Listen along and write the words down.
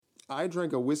I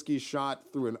drank a whiskey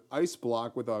shot through an ice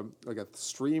block with a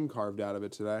stream carved out of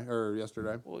it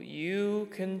yesterday. Well, you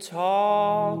can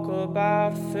talk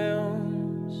about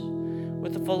films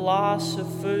with a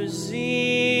philosopher's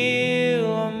zeal,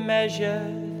 or measure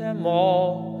them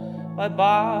all by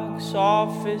box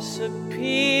office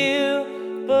appeal.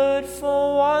 But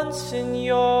for once in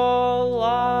your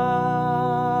life,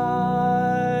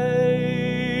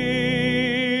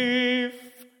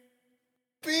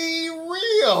 be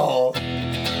real.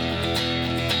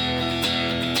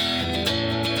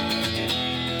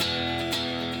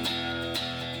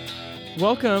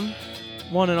 welcome,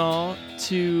 one and all,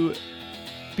 to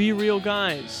Be Real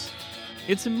Guys.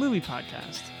 It's a movie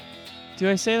podcast. Do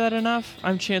I say that enough?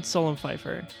 I'm Chance Solon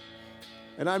Pfeiffer.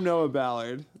 And I'm Noah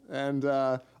Ballard. And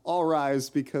all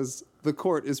rise because the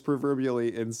court is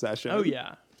proverbially in session. Oh,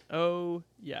 yeah. Oh,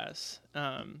 yes.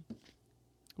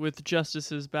 With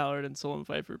Justices Ballard and Solon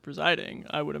Pfeiffer presiding,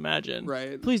 I would imagine.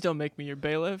 Right. Please don't make me your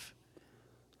bailiff.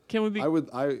 Can we be? Can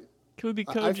we be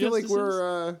co-justices? I feel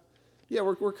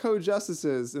like we're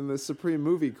co-justices in the Supreme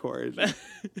Movie Court.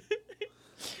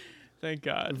 Thank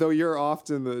God. Though you're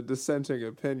often the dissenting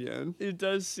opinion. It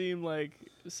does seem like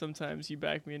sometimes you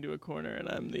back me into a corner, and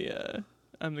I'm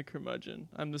the curmudgeon.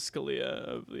 I'm the Scalia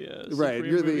of the right.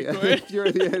 Supreme Movie Court. You're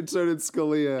the Antonin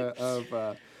Scalia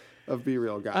of Be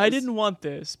Real Guys. I didn't want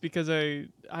this because I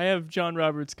have John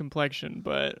Roberts' complexion,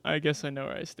 but I guess I know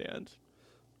where I stand.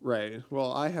 Right.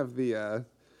 Well, I have the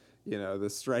the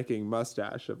striking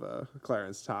mustache of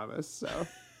Clarence Thomas. So.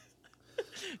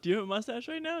 Do you have a mustache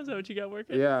right now? Is that what you got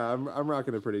working? Yeah, I'm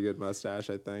rocking a pretty good mustache,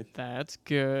 I think. That's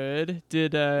good.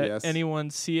 Did yes.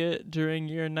 anyone see it during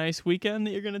your nice weekend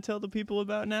that you're going to tell the people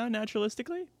about now,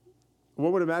 naturalistically?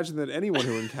 One would imagine that anyone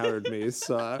who encountered me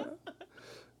saw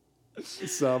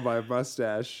my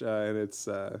mustache in its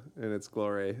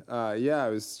glory. Yeah, I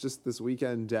was just this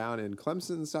weekend down in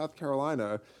Clemson, South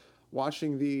Carolina,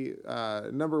 watching the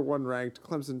number 1 ranked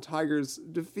Clemson Tigers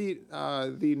defeat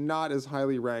the not as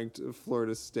highly ranked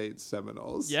Florida State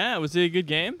Seminoles. Yeah, was it a good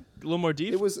game? A little more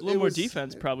more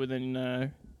defense probably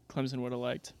than Clemson would have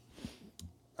liked.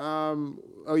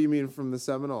 Oh, you mean from the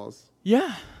Seminoles?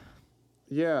 Yeah.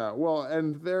 Yeah, well,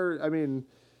 and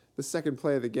the second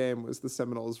play of the game was the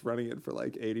Seminoles running it for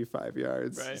like 85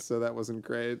 yards, right. So that wasn't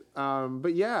great.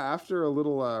 But yeah, after a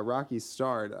little rocky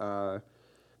start,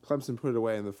 Clemson put it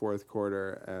away in the fourth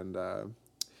quarter, and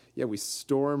we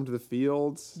stormed the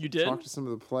field. You did? Talked to some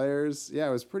of the players. Yeah,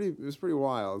 it was pretty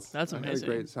wild. That's amazing. I had a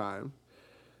great time.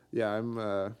 Yeah, I'm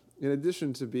in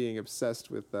addition to being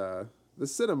obsessed with the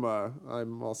cinema,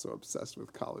 I'm also obsessed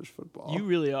with college football. You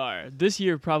really are. This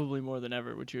year probably more than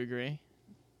ever, would you agree?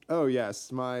 Oh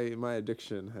yes, my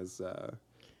addiction has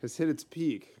hit its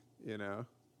peak,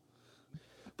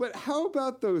 But how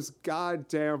about those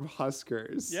goddamn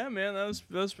Huskers? Yeah, man, that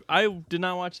was. I did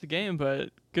not watch the game, but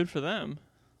good for them.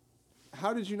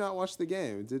 How did you not watch the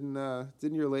game? Didn't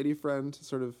your lady friend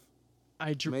sort of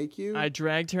make you? I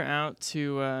dragged her out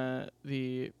to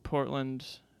the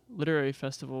Portland Literary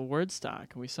Festival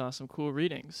Wordstock, and we saw some cool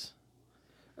readings.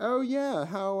 Oh yeah,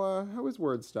 how was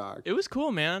Wordstock? It was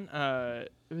cool, man.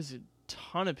 It was a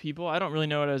ton of people. I don't really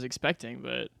know what I was expecting,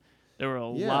 but there were a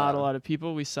lot of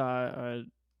people. We saw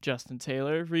Justin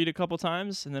Taylor read a couple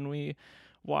times, and then we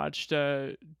watched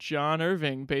John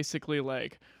Irving basically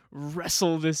like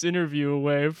wrestle this interview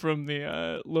away from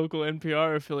the local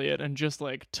NPR affiliate and just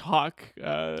like talk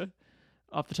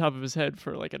off the top of his head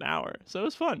for like an hour. So it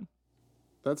was fun.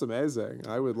 That's amazing.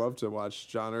 I would love to watch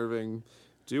John Irving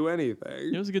do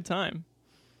anything. It was a good time.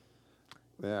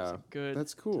 Yeah,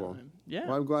 that's cool. Time. Yeah.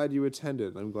 Well, I'm glad you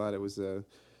attended. I'm glad it was an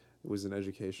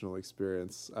educational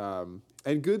experience.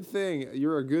 And good thing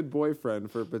you're a good boyfriend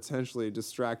for potentially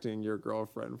distracting your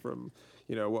girlfriend from,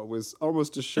 what was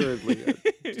almost assuredly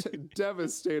a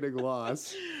devastating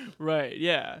loss. Right.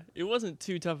 Yeah. It wasn't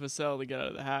too tough a sell to get out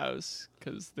of the house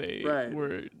because they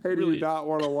were. Hey, do you not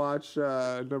want to watch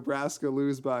Nebraska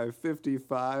lose by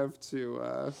 55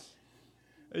 to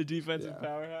a defensive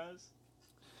powerhouse?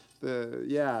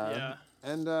 Yeah.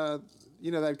 And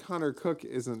that Connor Cook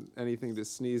isn't anything to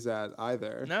sneeze at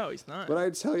either. No, he's not. But I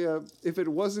tell you, if it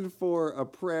wasn't for a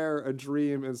prayer, a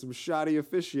dream, and some shoddy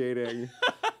officiating,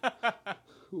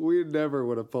 we never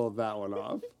would have pulled that one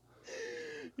off.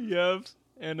 Yep.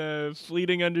 And a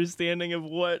fleeting understanding of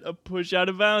what a push out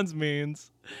of bounds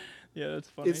means. Yeah, that's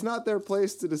funny. It's not their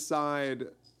place to decide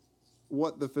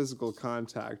what the physical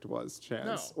contact was,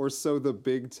 Chance. No. Or so the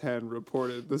Big Ten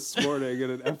reported this morning in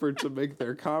an effort to make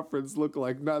their conference look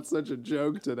like not such a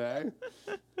joke today.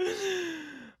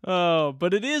 Oh,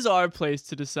 but it is our place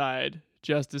to decide,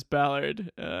 Justice Ballard,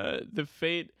 the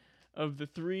fate of the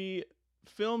 3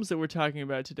 films that we're talking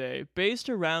about today based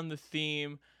around the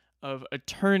theme of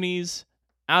attorneys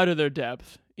out of their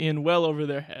depth, in well over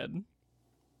their head.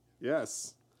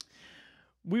 Yes.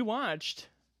 We watched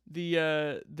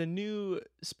the new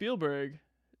Spielberg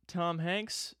Tom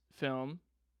Hanks film,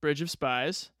 Bridge of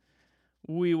Spies.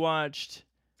 We watched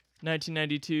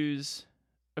 1992's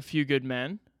A Few Good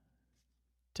Men,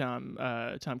 Tom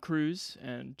Cruise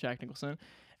and Jack Nicholson.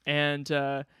 And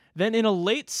then in a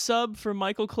late sub for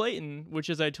Michael Clayton, which,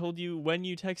 as I told you when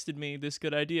you texted me this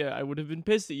good idea, I would have been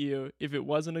pissed at you if it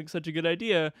wasn't such a good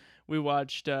idea, we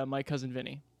watched My Cousin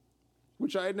Vinny.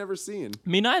 Which I had never seen.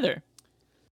 Me neither.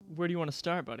 Where do you want to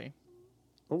start, buddy?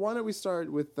 Well, why don't we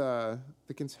start with the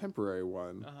contemporary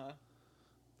one? Uh-huh.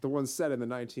 The one set in the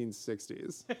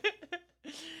 1960s.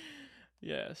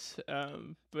 Yes,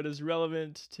 but as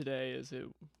relevant today as it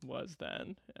was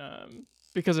then,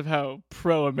 because of how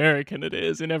pro-American it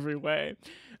is in every way.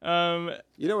 You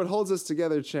know what holds us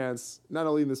together, Chance, not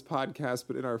only in this podcast,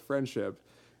 but in our friendship,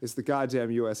 is the goddamn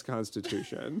U.S.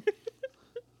 Constitution.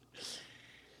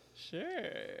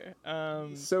 Sure.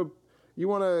 So you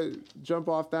want to jump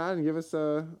off that and give us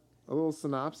a little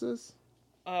synopsis?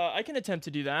 I can attempt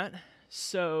to do that.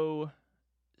 So,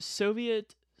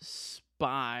 Soviet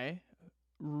spy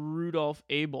Rudolf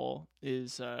Abel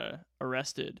is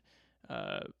arrested by,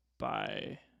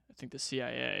 I think, the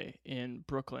CIA in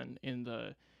Brooklyn in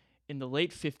the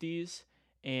late 50s,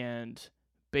 and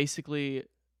basically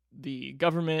the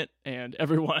government and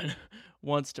everyone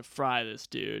wants to fry this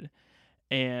dude.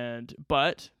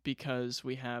 But because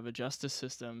we have a justice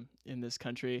system in this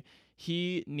country,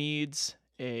 he needs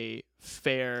a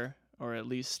fair, or at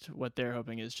least what they're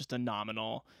hoping is just a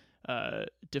nominal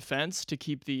defense to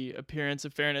keep the appearance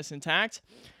of fairness intact.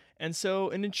 And so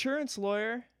an insurance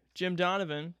lawyer, Jim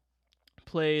Donovan,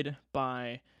 played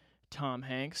by Tom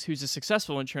Hanks, who's a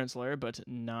successful insurance lawyer but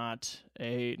not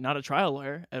a trial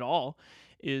lawyer at all,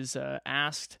 is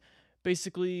asked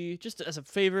basically just as a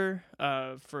favor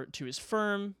to his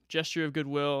firm, gesture of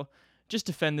goodwill, just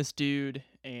defend this dude,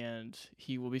 and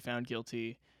he will be found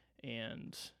guilty,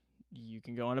 and you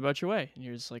can go on about your way. And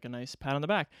here's like a nice pat on the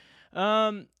back.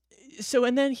 And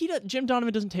then Jim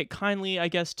Donovan doesn't take kindly, I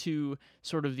guess, to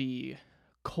sort of the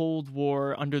Cold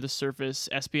War under the surface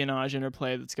espionage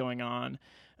interplay that's going on,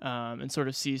 and sort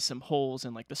of sees some holes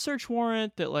in like the search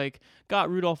warrant that like got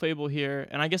Rudolf Abel here.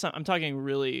 And I guess I'm talking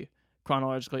really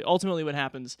chronologically. Ultimately, what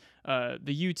happens? The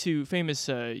U-2 famous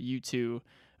U-2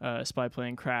 spy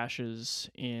plane crashes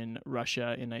in Russia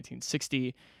in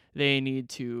 1960. They need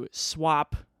to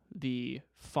swap the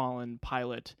fallen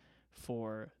pilot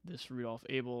for this Rudolf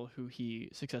Abel, who he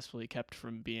successfully kept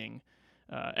from being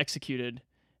executed,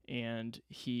 and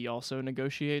he also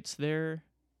negotiates their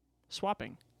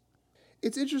swapping.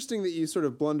 It's interesting that you sort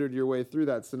of blundered your way through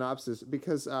that synopsis,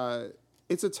 because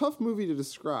it's a tough movie to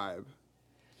describe,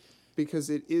 because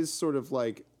it is sort of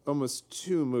like almost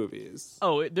two movies.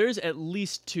 Oh, there's at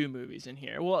least two movies in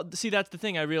here. Well, see, that's the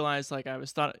thing. I realized, like, I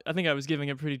think I was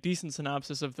giving a pretty decent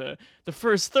synopsis of the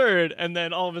first third, and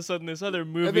then all of a sudden this other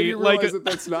movie, and then you realize that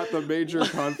that's not the major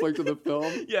conflict of the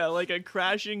film. Yeah, like a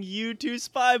crashing U-2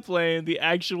 spy plane. The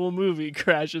actual movie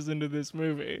crashes into this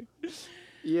movie.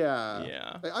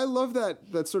 Yeah. I love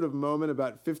that sort of moment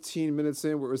about 15 minutes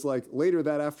in where it was like later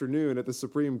that afternoon at the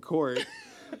Supreme Court,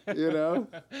 you know?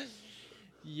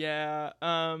 Yeah,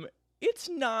 it's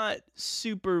not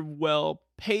super well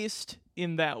paced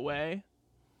in that way.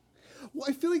 Well,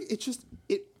 I feel like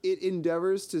it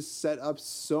endeavors to set up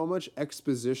so much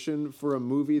exposition for a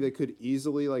movie that could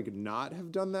easily like not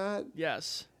have done that.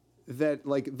 Yes. That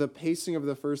like the pacing of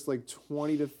the first like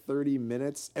 20 to 30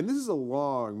 minutes, and this is a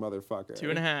long motherfucker.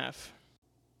 2.5.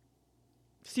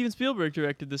 Steven Spielberg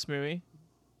directed this movie.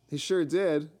 He sure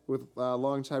did, with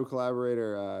longtime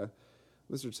collaborator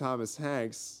Mr. Thomas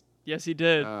Hanks. Yes, he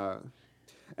did.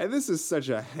 And this is such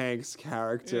a Hanks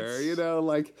character, you know,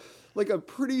 like a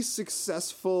pretty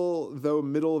successful, though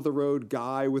middle-of-the-road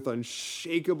guy with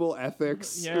unshakable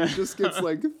ethics who just gets,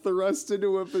 like, thrust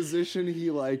into a position he,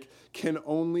 like, can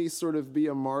only sort of be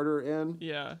a martyr in.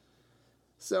 Yeah.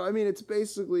 So, I mean, it's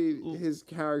basically his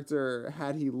character,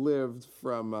 had he lived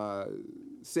from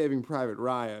Saving Private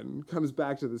Ryan, comes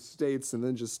back to the States and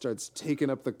then just starts taking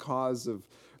up the cause of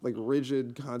like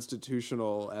rigid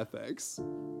constitutional ethics.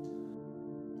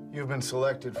 You've been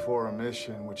selected for a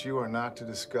mission which you are not to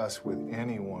discuss with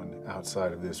anyone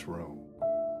outside of this room.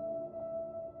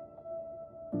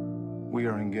 We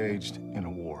are engaged in a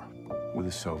war with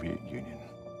the Soviet Union.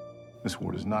 This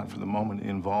war does not for the moment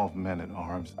involve men at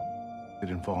arms. It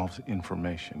involves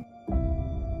information.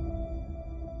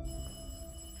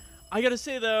 I gotta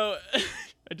say though,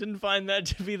 I didn't find that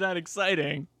to be that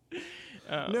exciting.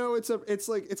 No, it's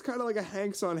kind of like a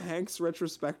Hanks on Hanks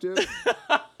retrospective.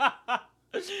 I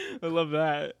love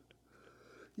that.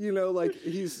 You know, like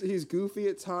he's goofy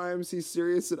at times, he's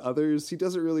serious at others. He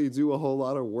doesn't really do a whole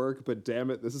lot of work, but damn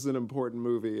it, this is an important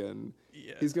movie, and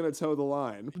he's gonna toe the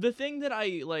line. The thing that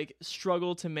I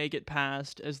struggle to make it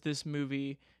past as this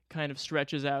movie kind of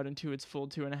stretches out into its full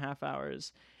 2.5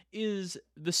 hours is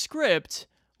the script,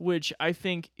 which I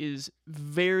think is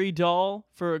very dull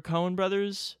for a Coen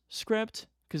Brothers script,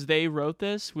 because they wrote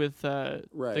this with the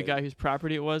guy whose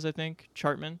property it was, I think,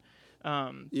 Chartman.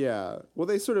 Yeah. Well,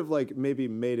 they sort of maybe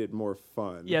made it more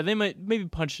fun. Yeah, they might maybe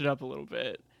punched it up a little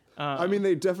bit. I mean,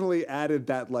 they definitely added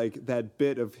that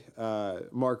bit of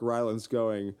Mark Rylance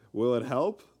going, "Will it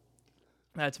help?"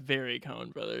 That's very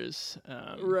Coen Brothers.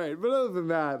 Right, but other than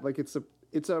that,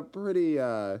 it's a pretty.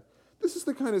 This is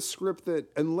the kind of script that,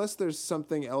 unless there's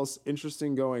something else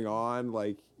interesting going on,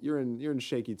 you're in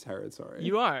shaky territory.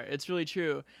 You are. It's really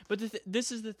true. But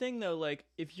this is the thing, though.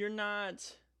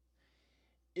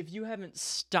 If you haven't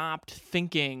stopped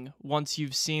thinking once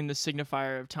you've seen The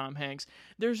Signifier of Tom Hanks,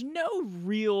 there's no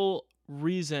real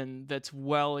reason that's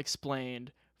well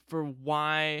explained for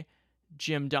why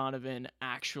Jim Donovan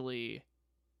actually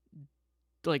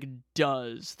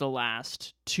does the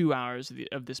last 2 hours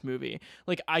of this movie.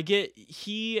 I get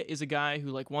he is a guy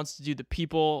who wants to do the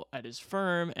people at his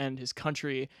firm and his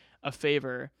country a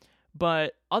favor,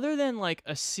 but other than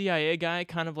a CIA guy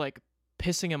kind of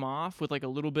pissing him off with a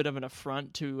little bit of an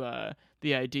affront to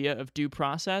the idea of due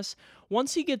process,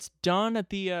 once he gets done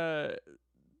at the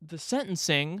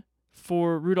sentencing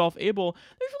for Rudolph Abel,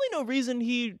 there's really no reason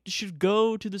he should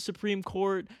go to the Supreme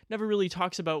Court. Never really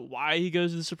talks about why he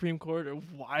goes to the Supreme Court or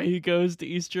why he goes to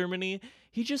East Germany.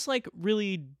 He just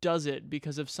really does it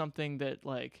because of something that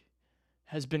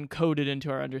has been coded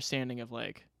into our understanding of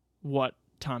what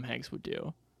Tom Hanks would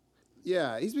do.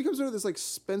 Yeah, he's become sort of this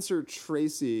Spencer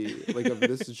Tracy of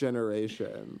this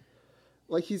generation.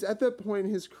 He's at that point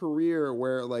in his career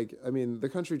where the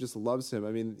country just loves him.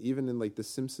 I mean, even in the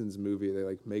Simpsons movie,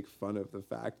 they make fun of the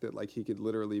fact that he could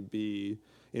literally be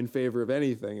in favor of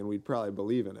anything and we'd probably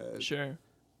believe in it. Sure.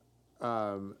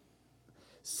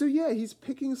 So yeah, he's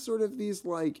picking sort of these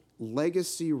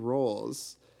legacy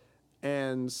roles,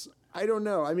 and I don't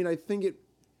know. I mean, I think it.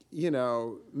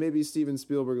 Maybe Steven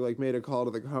Spielberg made a call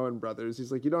to the Coen brothers.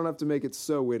 He's you don't have to make it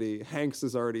so witty. Hanks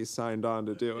has already signed on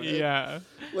to do it. Yeah.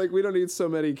 We don't need so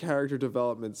many character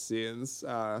development scenes.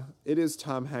 It is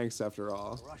Tom Hanks after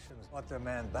all. The Russians want their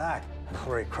man back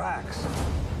before he cracks.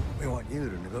 We want you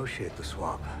to negotiate the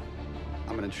swap.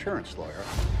 I'm an insurance lawyer.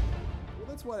 Well,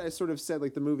 that's why I sort of said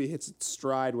the movie hits its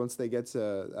stride once they get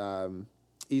to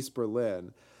East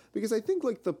Berlin. Because I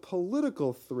think the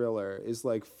political thriller is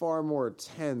far more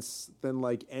tense than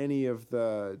any of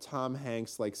the Tom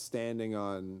Hanks standing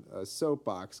on a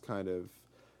soapbox kind of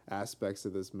aspects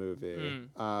of this movie.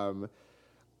 I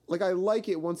like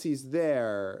it once he's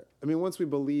there. I mean, once we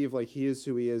believe he is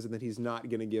who he is and that he's not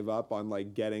going to give up on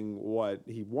getting what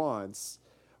he wants.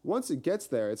 Once it gets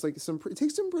there, it's it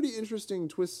takes some pretty interesting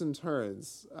twists and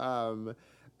turns.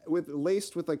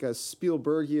 Laced with a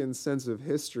Spielbergian sense of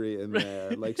history in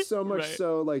there, so much right.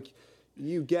 So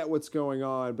you get what's going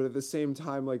on, but at the same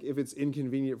time, if it's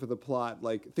inconvenient for the plot,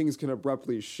 things can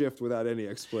abruptly shift without any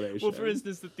explanation. Well, for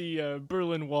instance, that the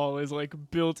Berlin Wall is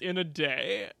built in a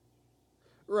day.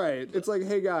 Right. It's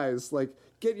hey guys,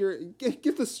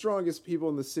 get the strongest people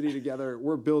in the city together.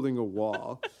 We're building a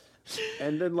wall.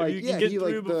 And then you can get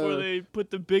through before they put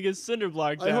the biggest cinder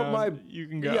block down. You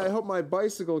can go. Yeah, I hope my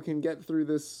bicycle can get through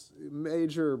this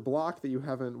major block that you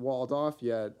haven't walled off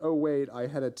yet. Oh wait, I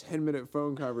had a 10-minute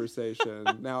phone conversation.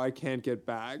 Now I can't get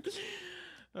back.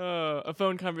 A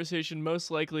phone conversation most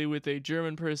likely with a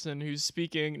German person who's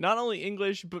speaking not only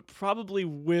English but probably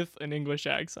with an English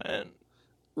accent.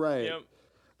 Right. Yep.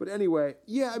 But anyway,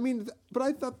 yeah, I mean, but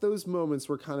I thought those moments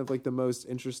were kind of the most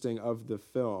interesting of the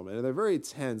film, and they're very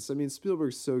tense. I mean,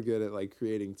 Spielberg's so good at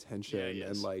creating tension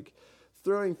and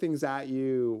throwing things at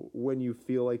you when you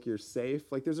feel you're safe.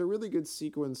 There's a really good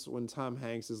sequence when Tom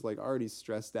Hanks is already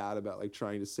stressed out about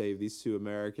trying to save these two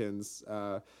Americans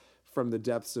from the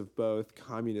depths of both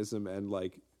communism and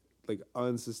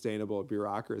unsustainable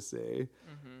bureaucracy,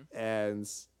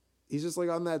 and he's just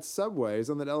on that subway, he's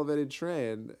on that elevated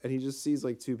train, and he just sees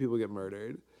two people get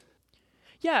murdered.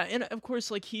 Yeah, and of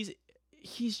course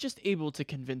he's just able to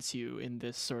convince you in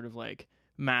this sort of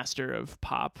master of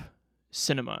pop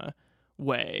cinema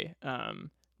way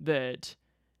that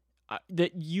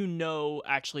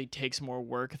actually takes more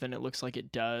work than it looks like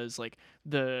it does.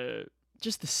 The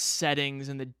settings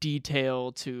and the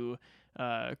detail to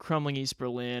crumbling East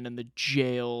Berlin and the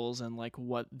jails and like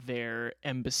what their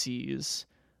embassies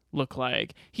look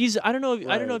like. I don't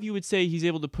know if you would say he's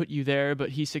able to put you there, but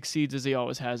he succeeds as he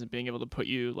always has in being able to put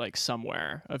you like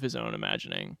somewhere of his own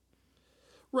imagining.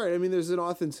 Right. I mean, there's an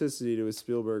authenticity to a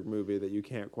Spielberg movie that you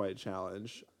can't quite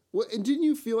challenge. Well, and didn't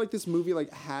you feel like this movie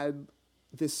like had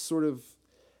this sort of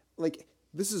like,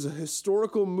 this is a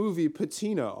historical movie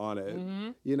patina on it?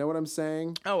 Mm-hmm. You know what I'm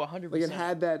saying? Oh, 100%. Like it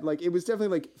had that, like it was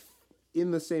definitely like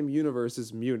in the same universe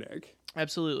as Munich.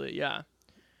 Absolutely, yeah.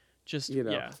 Just, you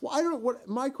know. yeah. Well, I don't know what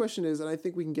my question is, and I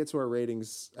think we can get to our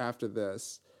ratings after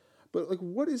this. But like,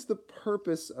 what is the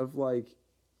purpose of like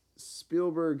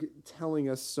Spielberg telling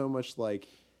us so much like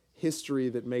history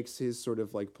that makes his sort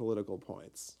of like political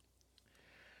points?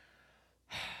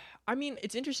 I mean,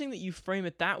 it's interesting that you frame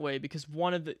it that way, because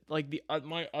one of the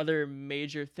my other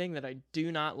major thing that I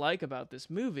do not like about this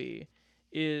movie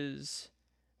is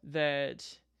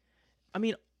that, I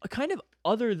mean, kind of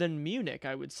other than Munich,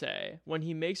 I would say, when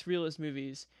he makes realist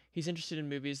movies, he's interested in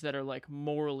movies that are like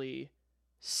morally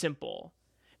simple.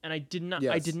 And I did not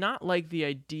like the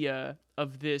idea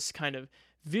of this kind of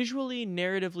visually,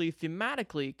 narratively,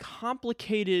 thematically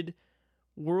complicated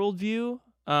worldview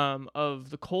of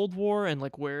the Cold War and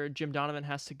like where Jim Donovan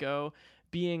has to go,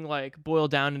 being like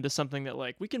boiled down into something that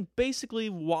like we can basically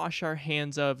wash our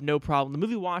hands of, no problem. The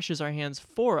movie washes our hands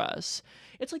for us.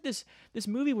 It's like this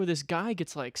movie where this guy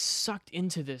gets like sucked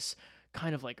into this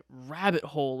kind of like rabbit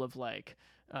hole of like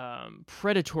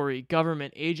predatory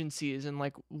government agencies, and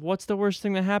like what's the worst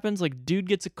thing that happens? Like dude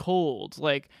gets a cold.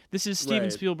 Like this is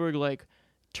Steven Spielberg like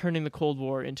turning the Cold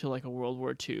War into like a World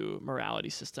War II morality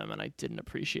system, and I didn't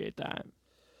appreciate that.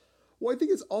 Well, I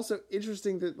think it's also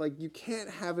interesting that like you can't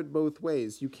have it both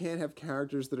ways. You can't have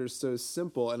characters that are so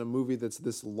simple and a movie that's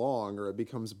this long, or it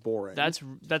becomes boring.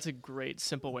 That's a great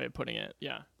simple way of putting it.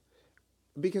 Yeah.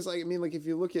 Because I mean, like if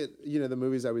you look at, you know, the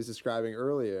movies I was describing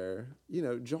earlier, you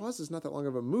know, Jaws is not that long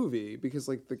of a movie because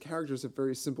like the characters have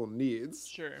very simple needs.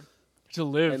 Sure. To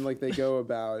live. And like they go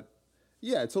about,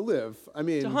 yeah, to live. I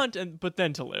mean, to hunt but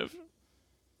then to live.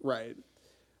 Right.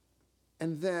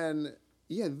 And then,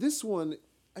 yeah, this one,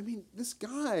 I mean, this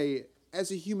guy as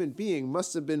a human being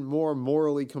must have been more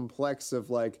morally complex of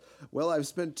like, well, I've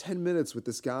spent 10 minutes with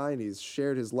this guy and he's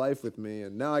shared his life with me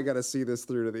and now I got to see this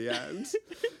through to the end.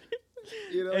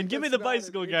 You know, and give me the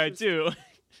bicycle guy too.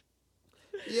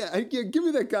 Yeah, give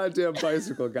me that goddamn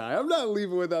bicycle guy. I'm not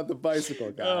leaving without the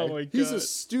bicycle guy. Oh my God. He's a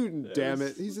student, damn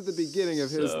it. He's at the beginning of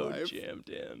his so life. Jammed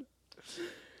in.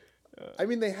 I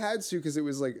mean, they had to because it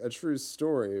was like a true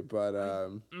story, but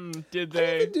did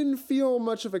they? I didn't feel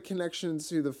much of a connection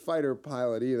to the fighter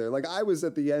pilot either. Like I was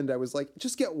at the end, I was like,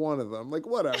 just get one of them, like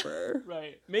whatever.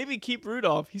 Right? Maybe keep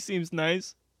Rudolph. He seems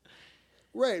nice.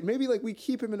 Right? Maybe like we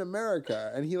keep him in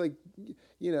America, and he like,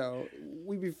 you know,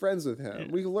 we be friends with him.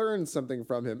 We learn something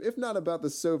from him, if not about the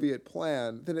Soviet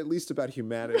plan, then at least about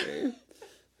humanity.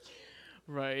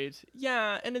 Right.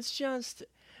 Yeah, and it's just.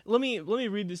 Let me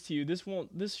read this to you.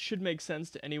 This should make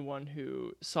sense to anyone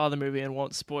who saw the movie and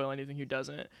won't spoil anything who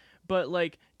doesn't. But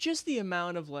like just the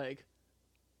amount of like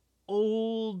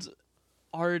old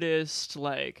artist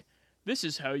like, this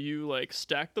is how you like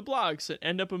stack the blocks and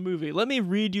end up a movie. Let me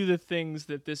read you the things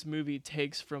that this movie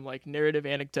takes from like narrative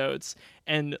anecdotes,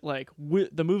 and like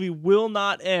the movie will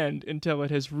not end until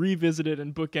it has revisited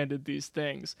and bookended these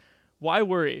things. Why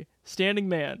worry? Standing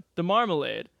Man, The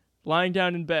Marmalade, Lying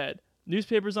Down in Bed,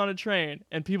 Newspapers on a Train,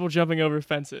 and People Jumping Over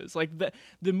Fences. Like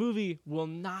the movie will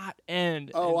not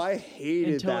end. Oh, I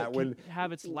hated that when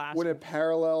have its last when it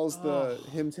parallels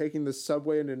him taking the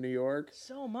subway into New York.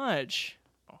 So much.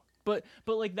 But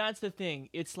like that's the thing.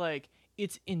 It's like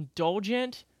it's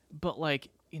indulgent, but like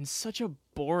in such a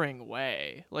boring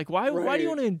way. Like why do you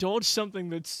want to indulge something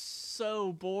that's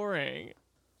so boring?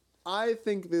 I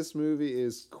think this movie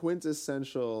is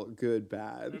quintessential good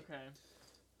bad. Okay.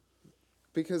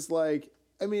 Because, like,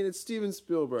 I mean, it's Steven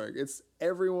Spielberg. It's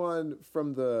everyone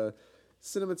from the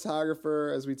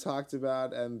cinematographer, as we talked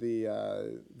about, and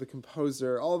the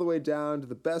composer, all the way down to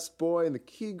the best boy and the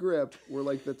key grip were,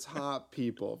 like, the top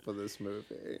people for this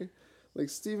movie. Like,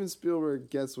 Steven Spielberg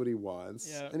gets what he wants,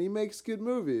 and he makes good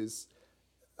movies.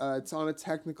 It's on a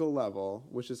technical level,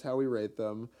 which is how we rate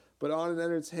them. But on an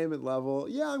entertainment level,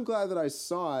 yeah, I'm glad that I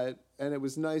saw it, and it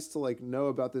was nice to like know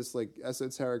about this like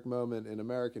esoteric moment in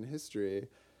American history,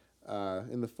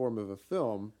 in the form of a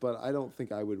film. But I don't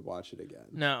think I would watch it again.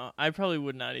 No, I probably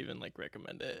would not even like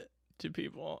recommend it to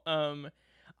people.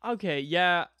 Okay,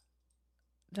 yeah,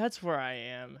 that's where I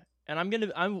am, and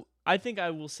I think I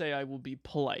will say I will be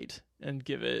polite and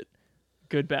give it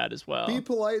good, bad as well. Be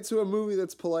polite to a movie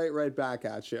that's polite right back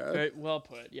at you. Very well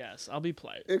put. Yes, I'll be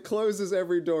polite. It closes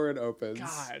every door it opens.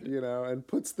 God. You know, and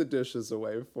puts the dishes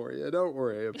away for you. Don't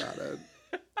worry about it.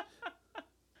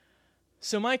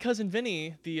 So my cousin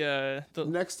Vinny, the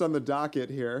Next on the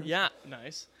docket here. yeah,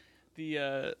 nice,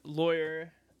 the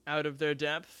lawyer out of their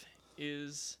depth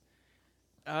is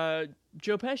Joe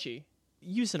Pesci.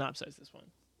 You synopsize this one.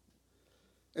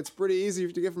 It's pretty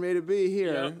easy to get from A to B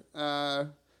here.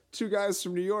 Yep. Two guys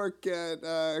from New York get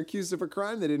accused of a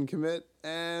crime they didn't commit,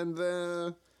 and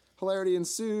hilarity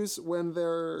ensues when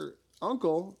their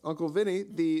uncle Vinny,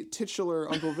 the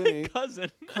titular Uncle Vinny, Cousin.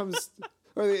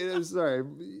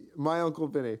 my Uncle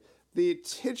Vinny. The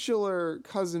titular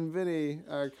cousin Vinny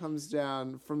comes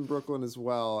down from Brooklyn as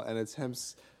well and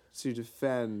attempts to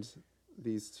defend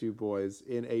these two boys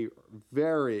in a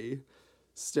very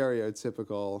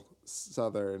stereotypical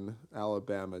southern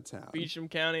Alabama town. Beecham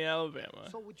County, Alabama.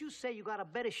 So would you say you got a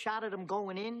better shot at them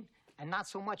going in and not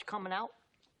so much coming out?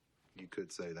 You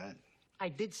could say that. I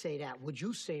did say that. Would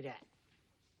you say that?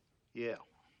 Yeah.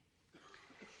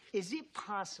 Is it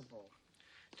possible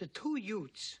the two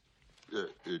Utes...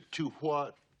 To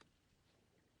what?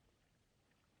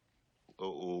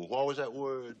 What was that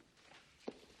word?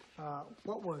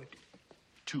 What word?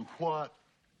 To what?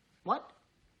 What?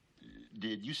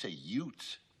 Did you say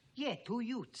Utes? Yeah, two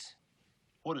Utes.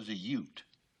 What is a Ute?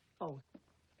 Oh,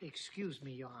 excuse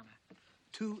me, Your Honor.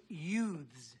 Two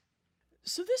youths.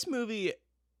 So this movie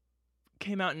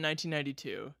came out in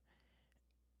 1992.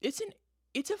 It's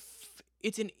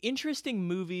an interesting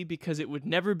movie because it would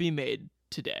never be made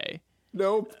today.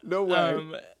 Nope, no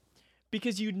way.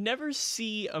 Because you'd never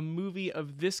see a movie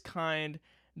of this kind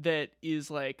that is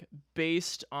like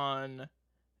based on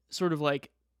sort of like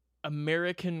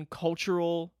American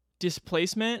cultural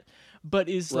displacement, but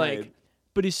is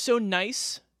so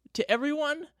nice to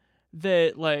everyone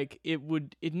that like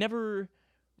it never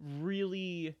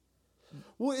really.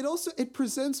 Well, it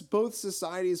presents both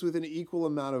societies with an equal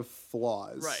amount of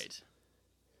flaws. Right.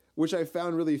 Which I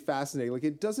found really fascinating. Like,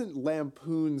 it doesn't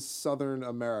lampoon Southern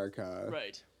America,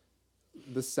 Right.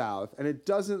 the South, and it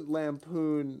doesn't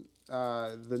lampoon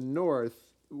the North.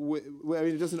 I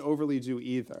mean, it doesn't overly do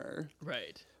either.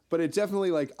 Right. But it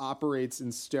definitely like operates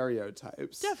in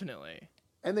stereotypes. Definitely.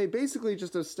 And they basically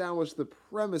just establish the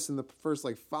premise in the first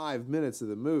like 5 minutes of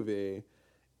the movie,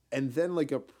 and then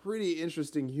like a pretty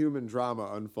interesting human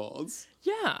drama unfolds.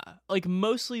 Yeah, like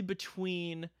mostly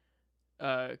between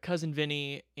cousin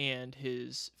Vinny and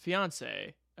his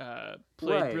fiance,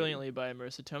 played brilliantly by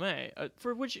Marissa Tomei,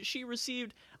 for which she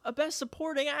received a Best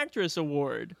Supporting Actress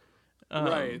award.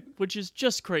 Right. Which is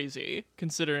just crazy,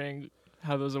 considering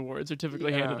how those awards are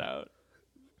typically handed out.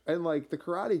 And like the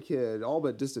Karate Kid all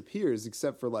but disappears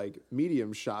except for like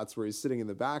medium shots where he's sitting in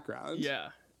the background. Yeah,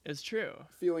 it's true.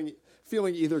 Feeling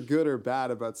either good or bad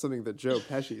about something that Joe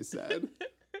Pesci said.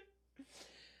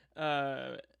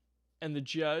 And the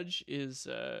judge is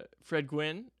Fred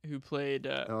Gwynne, who played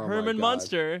Oh Herman my God.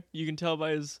 Munster. You can tell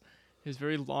by his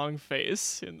very long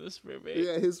face in this movie.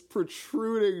 Yeah, his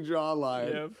protruding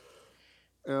jawline. Yep.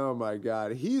 Oh my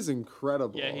God, he's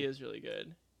incredible. Yeah, he is really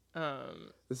good.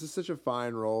 This is such a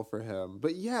fine role for him.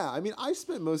 But yeah, I mean, I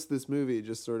spent most of this movie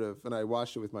just sort of, and I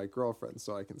watched it with my girlfriend,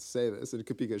 so I can say this, and it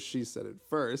could be because she said it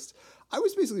first. I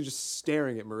was basically just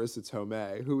staring at Marissa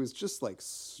Tomei, who is just like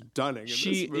stunning in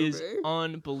She this movie. is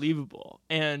unbelievable,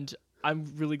 and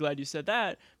I'm really glad you said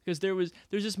that, because there's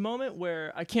this moment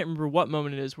where I can't remember what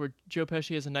moment it is where Joe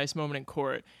Pesci has a nice moment in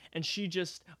court, and she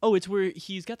just it's where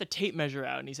he's got the tape measure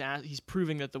out and he's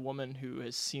proving that the woman who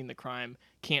has seen the crime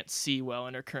can't see well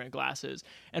in her current glasses,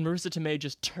 and Marissa Tomei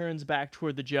just turns back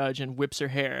toward the judge and whips her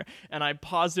hair, and I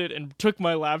paused it and took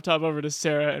my laptop over to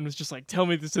Sarah and was just like, "Tell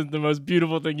me this isn't the most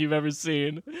beautiful thing you've ever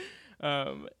seen."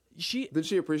 Did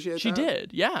she appreciate that? She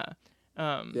did, yeah.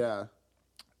 Yeah.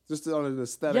 Just on an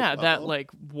aesthetic level. That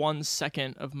like 1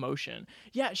 second of motion.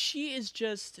 Yeah, she is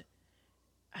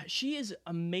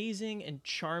amazing and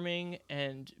charming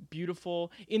and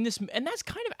beautiful in this, and that's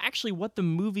kind of actually what the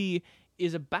movie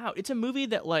is about. It's a movie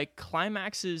that like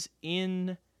climaxes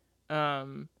in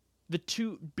the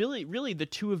two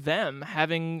of them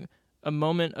having a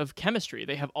moment of chemistry.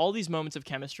 They have all these moments of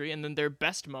chemistry, and then their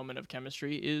best moment of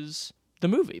chemistry is the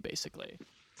movie, basically.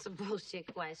 It's a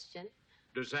bullshit question.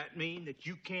 Does that mean that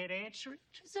you can't answer it?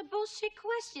 It's a bullshit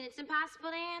question. It's impossible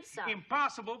to answer.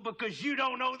 Impossible because you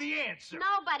don't know the answer.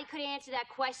 Nobody could answer that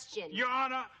question. Your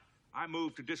Honor, I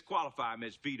move to disqualify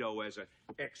Ms. Vito as an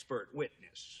expert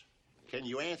witness. Can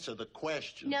you answer the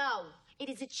question? No, it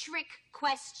is a trick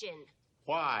question.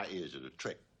 Why is it a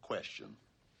trick question?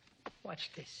 Watch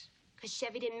this. Because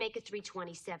Chevy didn't make a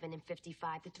 327 in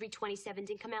 55. The 327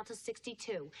 didn't come out till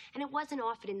 62. And it wasn't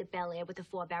offered in the Bel Air with a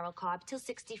 4-barrel carb till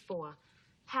 64.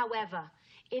 However,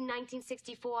 in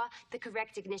 1964, the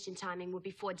correct ignition timing would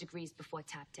be 4 degrees before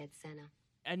top dead center.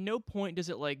 At no point does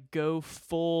it like go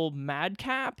full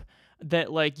madcap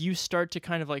that like you start to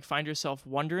kind of like find yourself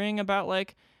wondering about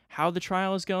like how the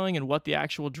trial is going and what the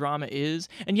actual drama is.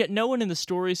 And yet no one in the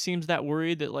story seems that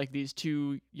worried that like these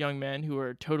two young men who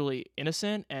are totally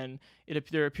innocent and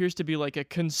there appears to be like a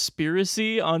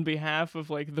conspiracy on behalf of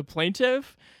like the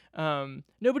plaintiff.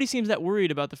 Nobody seems that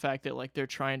worried about the fact that like they're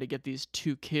trying to get these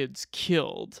two kids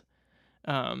killed.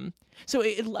 So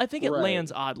I think it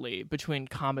lands oddly between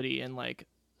comedy and like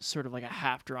sort of like a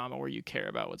half drama where you care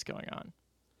about what's going on.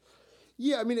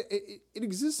 Yeah, I mean, it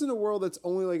exists in a world that's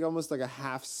only like almost like a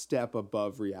half step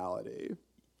above reality.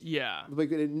 Yeah,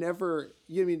 like it never.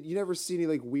 You never see any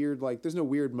like weird like. There's no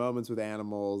weird moments with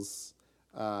animals.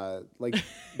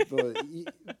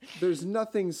 There's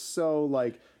nothing so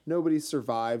like nobody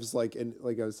survives like in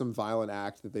like some violent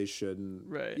act that they shouldn't.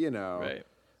 Right. Right.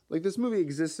 Like this movie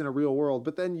exists in a real world,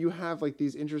 but then you have like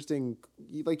these interesting,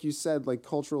 like you said, like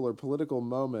cultural or political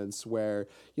moments where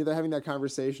they're having that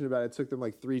conversation about it took them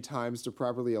like 3 times to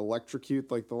properly electrocute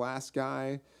like the last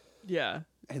guy. Yeah.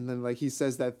 And then like he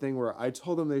says that thing where I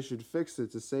told them they should fix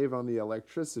it to save on the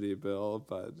electricity bill,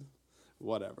 but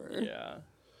whatever. Yeah.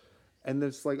 And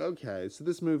it's like, okay, so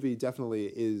this movie definitely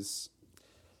it's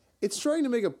trying to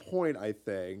make a point, I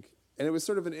think. And it was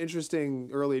sort of an interesting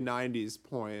early 90s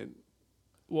point.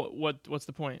 What's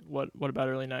the point? What about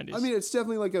early 90s? I mean, it's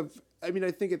definitely like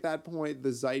I think at that point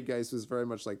the zeitgeist was very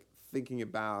much like thinking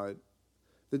about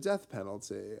the death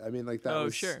penalty. I mean, like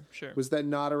that sure. Was that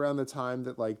not around the time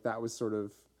that like that was sort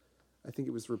of, I think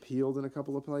it was repealed in a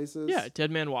couple of places? Yeah,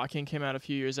 Dead Man Walking came out a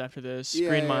few years after this.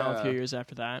 Green Mile a few years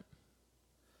after that.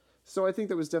 So I think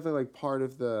that was definitely like part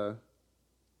of the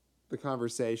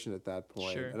conversation at that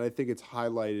point. Sure. And I think it's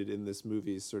highlighted in this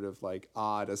movie's sort of like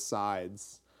odd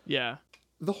asides. Yeah.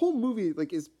 The whole movie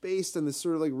like is based on this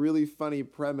sort of like really funny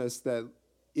premise that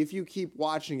if you keep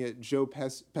watching it, Joe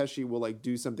Pesci will like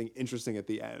do something interesting at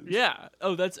the end. Yeah.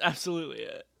 Oh, that's absolutely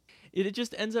it. It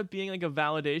just ends up being like a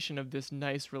validation of this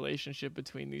nice relationship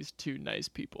between these two nice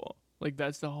people. Like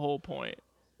that's the whole point.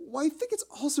 Well, I think it's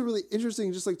also really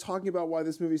interesting, just like talking about why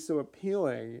this movie's so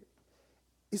appealing,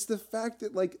 is the fact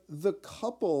that like the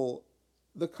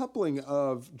coupling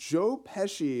of Joe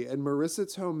Pesci and Marissa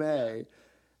Tomei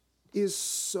is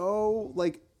so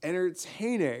like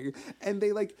entertaining, and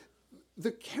they like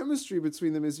the chemistry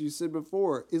between them, as you said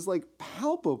before, is like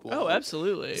palpable. Oh,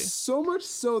 absolutely. So much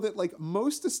so that like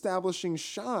most establishing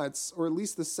shots, or at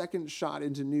least the second shot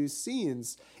into new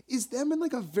scenes, is them in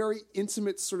like a very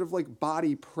intimate sort of like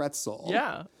body pretzel.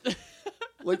 Yeah.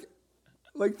 like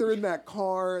they're in that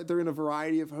car, they're in a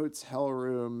variety of hotel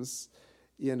rooms.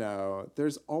 They're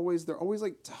always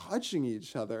like touching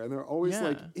each other, and they're always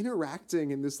like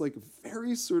interacting in this like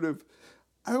very sort of,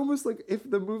 I almost like if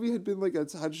the movie had been like a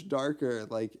touch darker,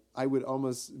 like I would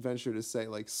almost venture to say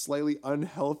like slightly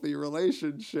unhealthy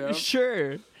relationship.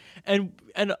 Sure. And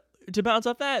to bounce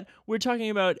off that, we're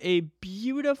talking about a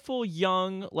beautiful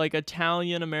young like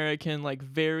Italian American, like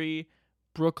very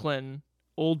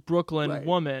old Brooklyn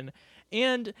woman.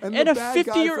 And a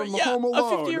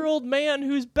 50-year-old man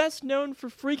who's best known for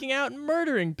freaking out and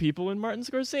murdering people in Martin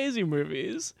Scorsese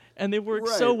movies, and they work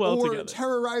so well together. Or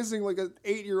terrorizing like an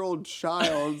 8-year-old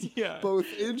child, both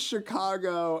in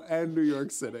Chicago and New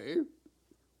York City.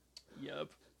 Yep.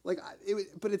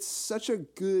 But it's such a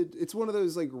good. It's one of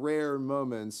those like rare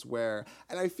moments where,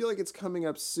 and I feel like it's coming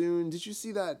up soon. Did you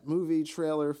see that movie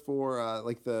trailer for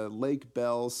like the Lake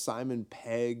Bell Simon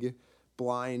Pegg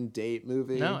blind date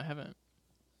movie? No, I haven't.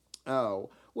 Oh,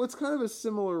 well, it's kind of a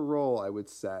similar role, I would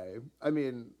say. I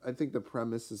mean, I think the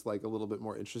premise is like a little bit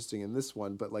more interesting in this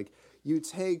one, but like you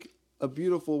take a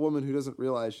beautiful woman who doesn't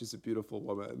realize she's a beautiful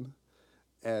woman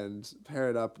and pair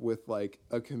it up with like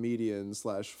a comedian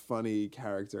 / funny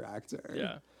character actor.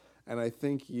 Yeah. And I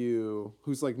think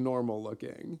who's like normal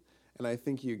looking, and I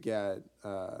think you get,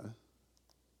 a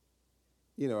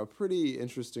pretty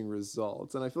interesting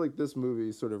result. And I feel like this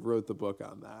movie sort of wrote the book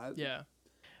on that. Yeah.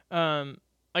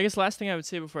 I guess last thing I would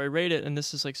say before I rate it, and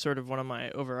this is like sort of one of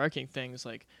my overarching things,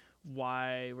 like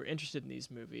why we're interested in these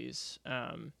movies.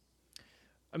 I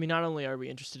mean, not only are we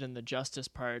interested in the justice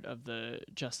part of the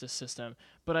justice system,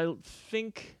 but I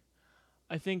think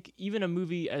even a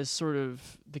movie as sort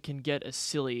of that can get as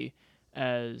silly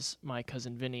as My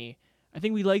Cousin Vinny I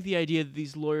think we like the idea that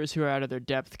these lawyers who are out of their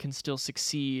depth can still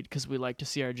succeed because we like to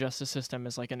see our justice system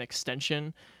as like an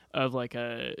extension of like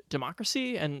a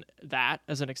democracy, and that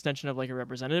as an extension of like a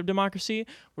representative democracy,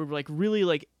 where like really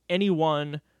like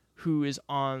anyone who is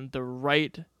on the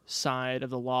right side of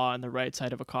the law and the right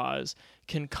side of a cause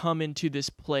can come into this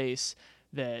place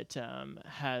that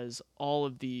has all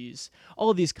of these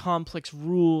complex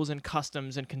rules and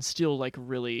customs and can still like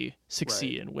really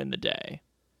succeed and win the day.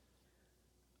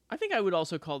 I think I would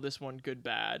also call this one good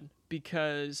bad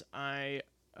because I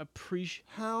appreciate.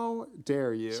 How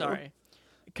dare you? Sorry,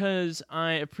 because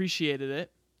I appreciated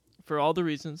it for all the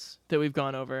reasons that we've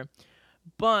gone over.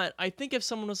 But I think if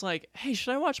someone was like, "Hey,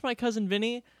 should I watch My Cousin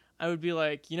Vinny?" I would be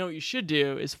like, you know what you should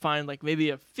do is find like maybe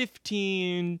a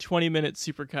 15, 20-minute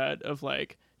supercut of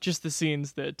like just the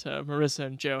scenes that Marissa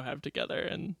and Joe have together,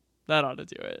 and that ought to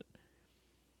do it.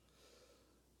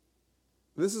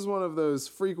 This is one of those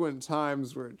frequent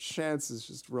times where chance is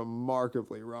just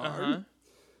remarkably wrong.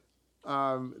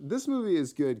 This movie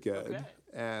is good,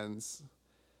 and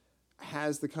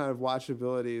has the kind of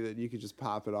watchability that you could just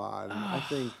pop it on. I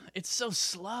think it's so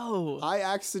slow. I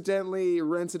accidentally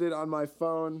rented it on my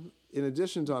phone in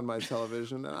addition to on my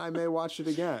television, and I may watch it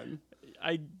again.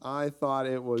 I thought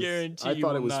it was. Guarantee I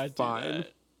thought it was not fine.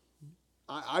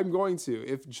 I'm going to,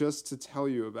 if just to tell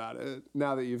you about it.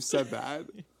 Now that you've said that.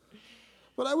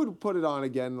 But I would put it on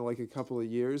again in like a couple of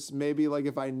years. Maybe like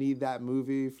if I need that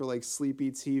movie for like sleepy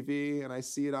TV and I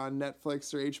see it on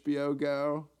Netflix or HBO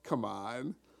Go. Come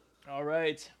on. All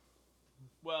right.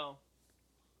 Well,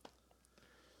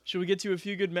 should we get to A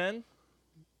Few Good Men?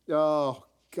 Oh,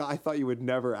 God, I thought you would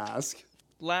never ask.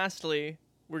 Lastly,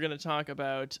 we're going to talk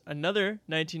about another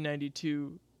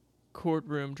 1992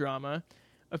 courtroom drama,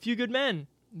 A Few Good Men.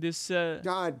 This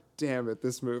God damn it,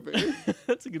 this movie.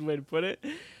 That's a good way to put it.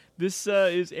 This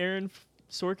is Aaron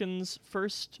Sorkin's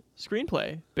first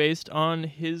screenplay based on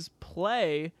his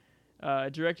play,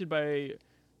 directed by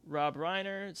Rob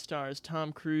Reiner. It stars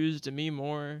Tom Cruise, Demi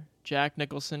Moore, Jack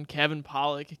Nicholson, Kevin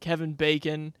Pollak, Kevin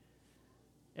Bacon,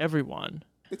 everyone.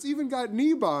 It's even got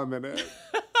Knee-Bomb in it.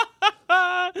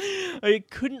 I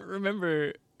couldn't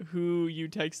remember who you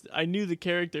texted. I knew the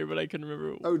character, but I couldn't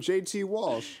remember. Oh, J.T.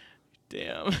 Walsh.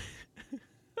 Damn.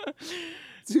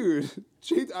 Dude,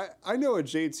 I know a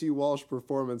J.T. Walsh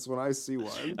performance when I see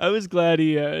one. I was glad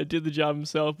he did the job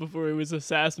himself before he was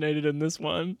assassinated in this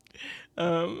one.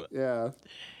 Yeah.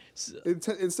 So,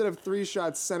 instead of 3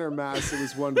 shots center mass, it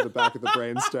was 1 to the back of the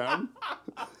brainstem.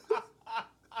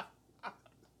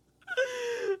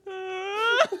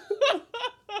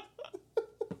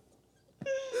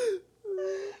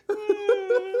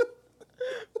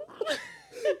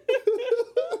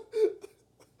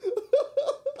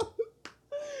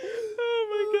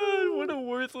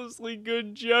 Worthlessly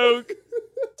good joke.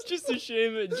 It's just a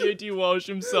shame that J.T. Walsh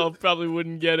himself probably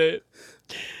wouldn't get it.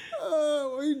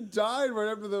 He died right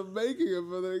after the making of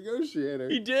The Negotiator.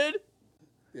 He did?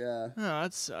 Yeah. Oh,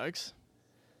 that sucks.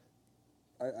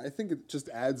 I think it just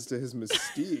adds to his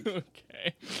mystique.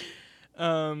 Okay.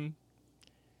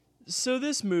 So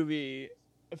this movie,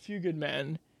 A Few Good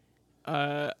Men,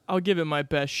 I'll give it my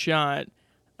best shot.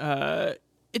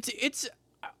 It's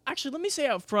actually, let me say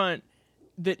out front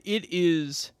that it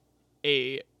is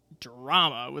a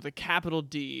drama with a capital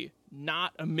D,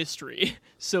 not a mystery.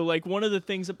 So like one of the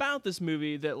things about this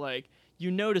movie that like you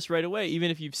notice right away,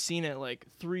 even if you've seen it like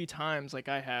 3 times like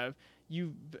I have,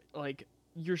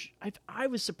 I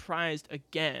was surprised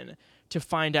again to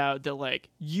find out that like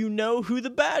you know who the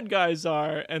bad guys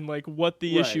are and like what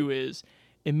the issue is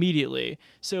immediately.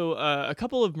 So a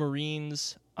couple of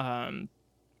Marines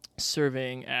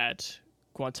serving at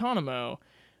Guantanamo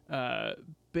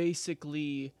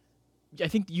basically, I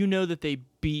think you know that they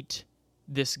beat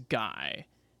this guy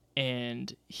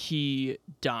and he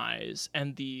dies.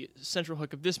 And the central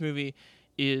hook of this movie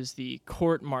is the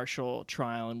court-martial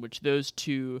trial in which those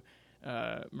 2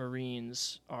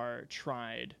 Marines are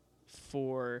tried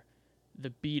for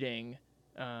the beating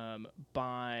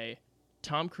by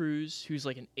Tom Cruise, who's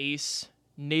like an ace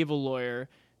naval lawyer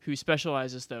who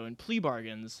specializes, though, in plea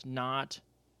bargains, not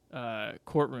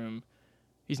courtroom.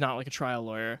 He's not like a trial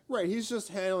lawyer. Right, he's just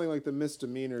handling like the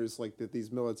misdemeanors like that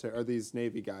these military or these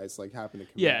Navy guys like happen to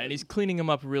commit. Yeah, and he's cleaning them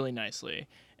up really nicely.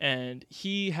 And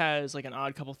he has like an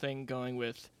odd couple thing going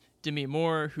with Demi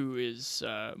Moore, who is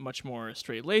much more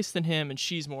straight-laced than him, and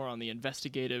she's more on the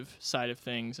investigative side of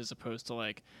things as opposed to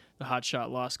like the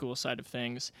hotshot law school side of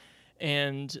things.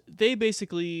 And they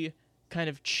basically kind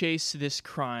of chase this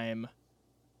crime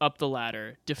up the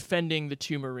ladder, defending the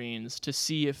 2 Marines to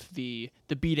see if the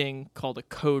beating called a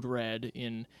code red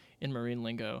in in Marine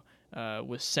lingo,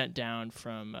 was sent down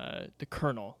from the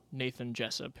Colonel, Nathan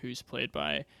Jessup, who's played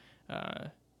by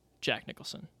Jack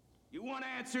Nicholson. You want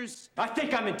answers? I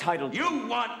think I'm entitled. You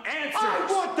want answers! I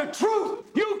want the truth!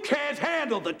 You can't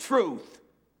handle the truth!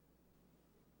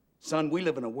 Son, we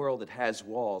live in a world that has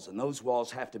walls, and those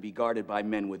walls have to be guarded by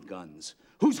men with guns.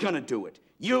 Who's gonna do it?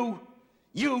 You?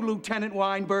 You, Lieutenant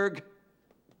Weinberg?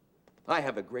 I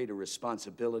have a greater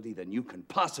responsibility than you can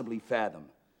possibly fathom.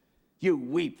 You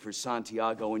weep for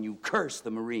Santiago and you curse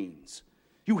the Marines.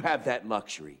 You have that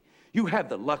luxury. You have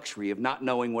the luxury of not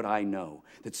knowing what I know,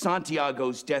 that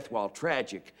Santiago's death, while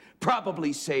tragic,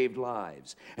 probably saved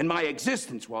lives, and my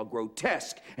existence, while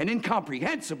grotesque and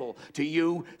incomprehensible to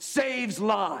you, saves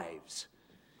lives.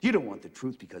 You don't want the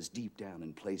truth because deep down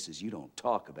in places you don't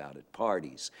talk about at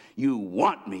parties, you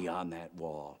want me on that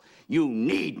wall. You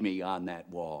need me on that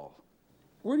wall.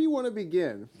 Where do you want to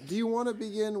begin? Do you want to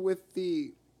begin with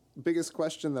the biggest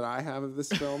question that I have of this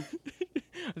film?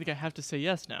 I think I have to say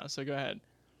yes now, so go ahead.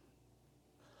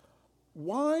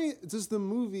 Why does the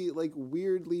movie like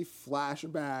weirdly flash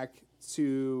back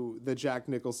to the Jack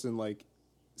Nicholson like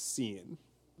scene?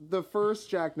 The first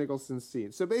Jack Nicholson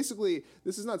scene. So basically,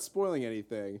 this is not spoiling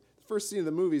anything. The first scene of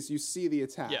the movie is you see the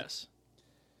attack. Yes.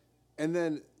 And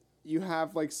then you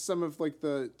have like some of like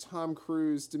the Tom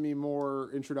Cruise, Demi Moore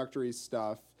introductory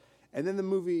stuff. And then the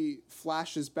movie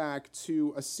flashes back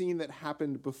to a scene that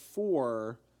happened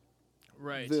before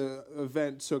the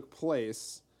event took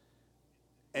place.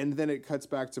 And then it cuts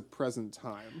back to present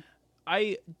time.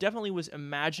 I definitely was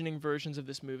imagining versions of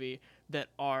this movie that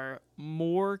are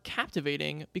more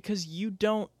captivating because you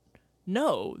don't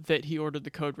know that he ordered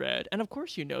the code red. And of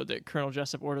course you know that Colonel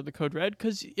Jessup ordered the code red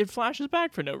because it flashes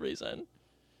back for no reason.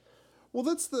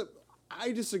 Well,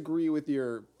 I disagree with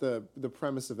the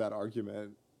premise of that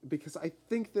argument because I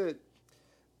think that,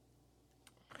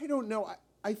 I don't know,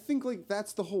 I think like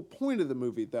that's the whole point of the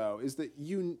movie though, is that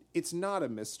it's not a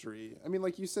mystery. I mean,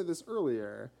 like you said this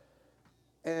earlier,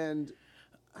 and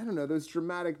I don't know, those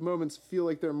dramatic moments feel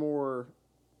like they're more,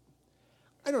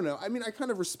 I don't know. I mean, I kind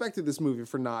of respected this movie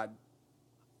for not,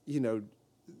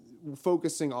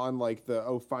 focusing on like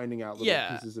finding out little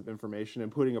pieces of information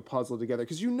and putting a puzzle together.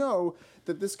 Cause you know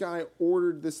that this guy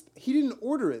ordered this, he didn't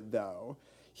order it though.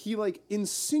 He like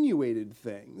insinuated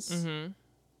things. Mm-hmm.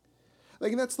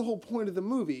 Like, and that's the whole point of the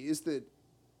movie, is that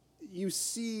you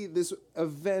see this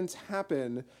event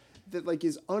happen that, like,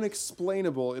 is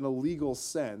unexplainable in a legal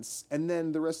sense, and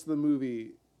then the rest of the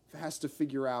movie has to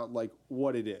figure out, like,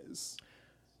 what it is.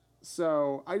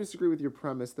 So, I disagree with your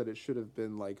premise that it should have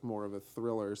been, like, more of a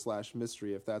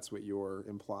thriller/mystery, if that's what you're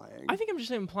implying. I think I'm just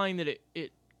implying that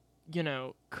it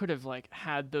could have, like,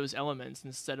 had those elements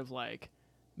instead of, like,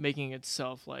 making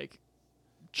itself, like,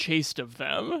 chased of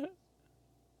them.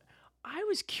 I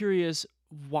was curious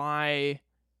why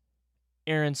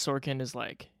Aaron Sorkin is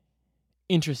like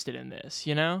interested in this,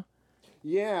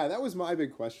 Yeah, that was my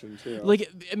big question too. Like,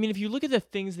 I mean, if you look at the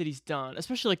things that he's done,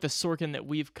 especially like the Sorkin that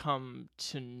we've come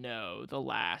to know the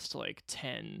last like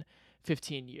 10,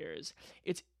 15 years,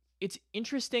 it's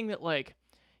interesting that like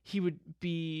he would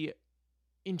be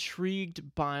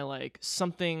intrigued by like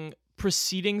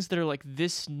proceedings that are like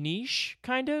this niche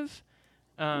kind of.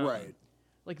 Right.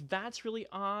 Like, that's really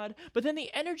odd. But then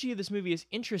the energy of this movie is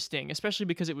interesting, especially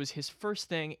because it was his first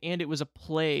thing and it was a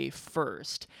play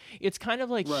first. It's kind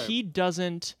of like he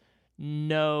doesn't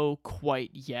know quite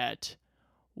yet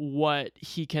what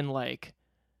he can, like,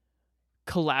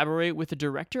 collaborate with the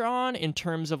director on in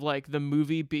terms of, like, the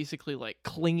movie basically, like,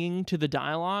 clinging to the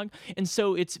dialogue. And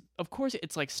so it's, of course,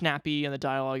 it's, like, snappy and the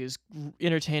dialogue is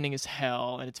entertaining as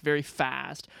hell and it's very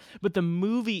fast. But the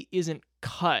movie isn't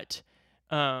cut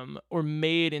or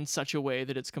made in such a way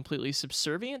that it's completely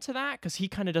subservient to that, because he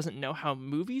kind of doesn't know how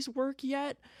movies work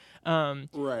yet.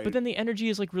 But then the energy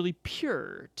is like really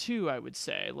pure too, I would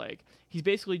say. Like he's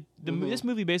basically this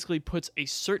movie basically puts a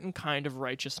certain kind of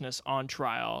righteousness on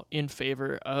trial in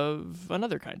favor of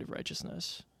another kind of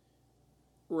righteousness.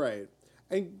 Right.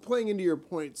 And playing into your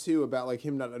point too about like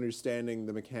him not understanding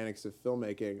the mechanics of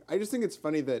filmmaking, I just think it's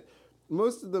funny that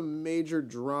most of the major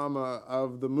drama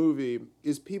of the movie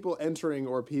is people entering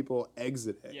or people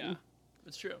exiting. Yeah,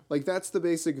 that's true. Like, that's the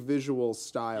basic visual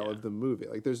style of the movie.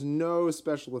 Like, there's no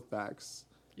special effects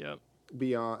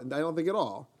beyond, I don't think at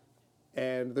all.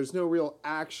 And there's no real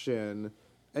action.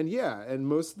 And and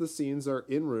most of the scenes are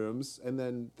in rooms, and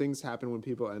then things happen when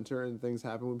people enter and things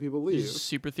happen when people leave. It's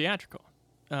super theatrical.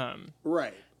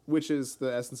 Right, which is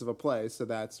the essence of a play, so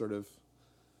that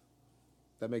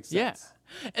makes sense.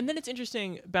 Yeah. And then it's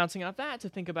interesting, bouncing off that, to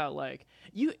think about, like,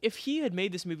 if he had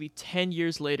made this movie 10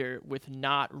 years later with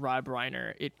not Rob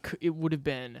Reiner, it would have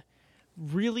been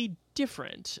really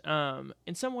different.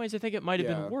 In some ways, I think it might have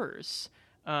been worse.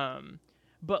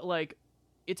 But like,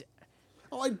 it's.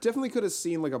 Oh, I definitely could have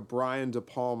seen like a Brian De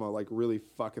Palma like really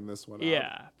fucking this one up.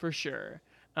 Yeah, for sure.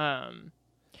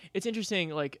 It's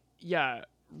interesting. Like, yeah,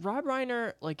 Rob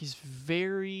Reiner like is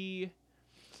very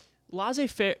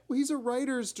laissez-faire. Well, he's a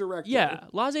writer's director. Yeah,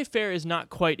 laissez-faire is not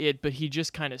quite it, but he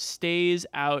just kind of stays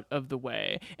out of the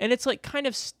way. And it's like kind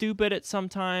of stupid at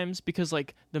sometimes because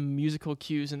like the musical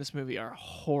cues in this movie are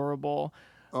horrible.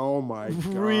 Oh my god.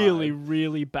 Really,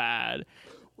 really bad.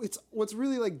 It's what's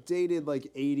really like dated like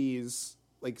 80s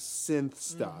like synth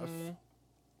stuff.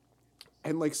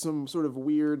 And like some sort of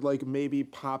weird like maybe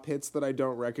pop hits that I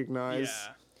don't recognize.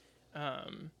 Yeah.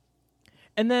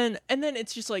 And then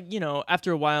it's just like, you know,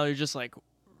 after a while you're just like,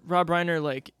 Rob Reiner,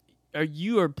 like,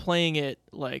 you are playing it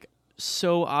like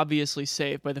so obviously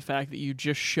safe by the fact that you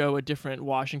just show a different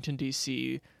Washington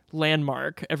D.C.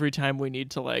 landmark every time we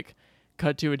need to like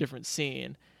cut to a different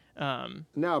scene.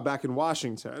 Now back in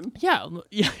Washington. Yeah,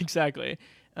 exactly.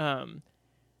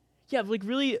 Yeah, like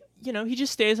really, you know, he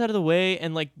just stays out of the way,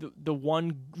 and like the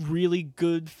one really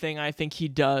good thing I think he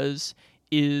does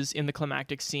is in the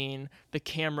climactic scene, the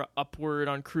camera upward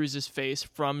on Cruise's face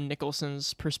from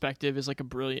Nicholson's perspective is like a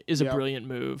brilliant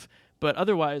move. But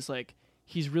otherwise, like,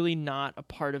 he's really not a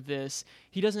part of this.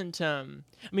 He doesn't. I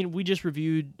mean, we just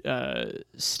reviewed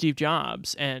Steve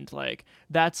Jobs, and like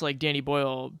that's like Danny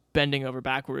Boyle bending over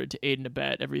backward to aid and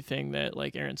abet everything that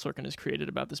like Aaron Sorkin has created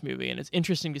about this movie. And it's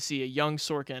interesting to see a young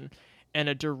Sorkin and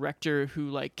a director who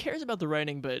like cares about the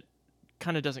writing, but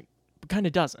kind of doesn't.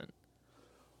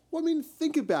 Well, I mean,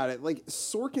 think about it. Like,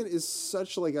 Sorkin is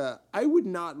such like a... I would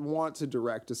not want to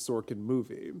direct a Sorkin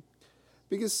movie.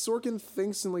 Because Sorkin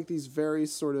thinks in like these very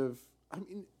sort of...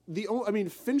 I mean,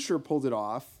 Fincher pulled it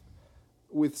off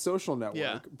with Social Network.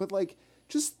 Yeah. But like,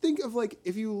 just think of like,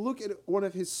 if you look at one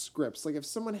of his scripts, like if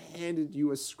someone handed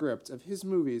you a script of his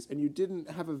movies and you didn't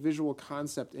have a visual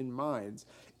concept in mind,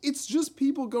 it's just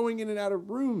people going in and out of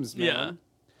rooms, man. Yeah.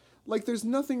 Like, there's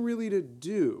nothing really to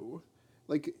do.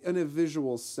 Like, in a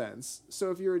visual sense.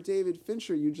 So if you're a David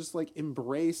Fincher, you just, like,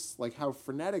 embrace, like, how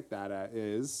frenetic that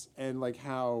is and, like,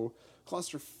 how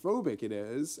claustrophobic it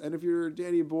is. And if you're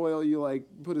Danny Boyle, you, like,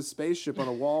 put a spaceship on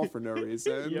a wall for no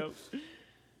reason. Yep.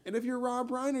 And if you're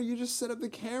Rob Reiner, you just set up the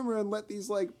camera and let these,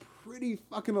 like, pretty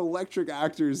fucking electric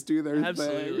actors do their thing.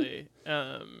 Absolutely.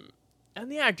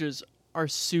 And the actors are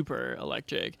super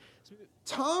electric.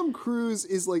 Tom Cruise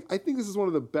is like, I think this is one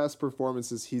of the best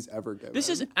performances he's ever given. This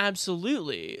is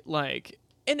absolutely like,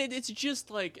 and it's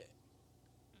just like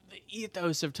the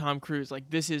ethos of Tom Cruise. Like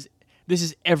this is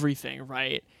everything,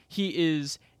 right? He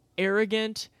is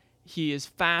arrogant. He is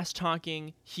fast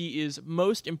talking. He is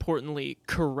most importantly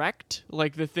correct.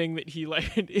 Like the thing that he like,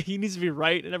 he needs to be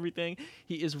right and everything.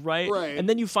 He is right. And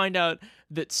then you find out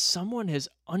that someone has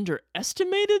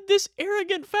underestimated this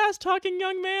arrogant, fast talking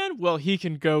young man. Well, he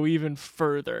can go even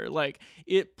further. Like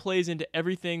it plays into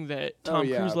everything that Tom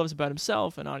Cruise loves about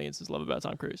himself and audiences love about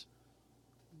Tom Cruise.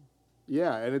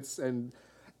 Yeah.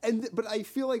 But I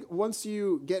feel like once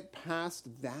you get past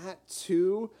that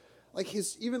too, like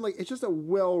it's just a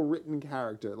well-written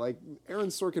character. Like Aaron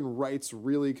Sorkin writes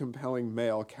really compelling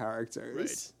male characters.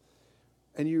 Right.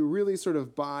 And you really sort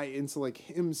of buy into like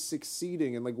him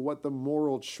succeeding and like what the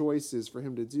moral choice is for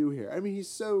him to do here. I mean, he's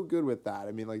so good with that.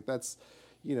 I mean, like that's,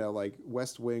 you know, like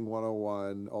West Wing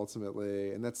 101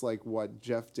 ultimately. And that's like what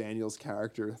Jeff Daniels'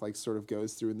 character like sort of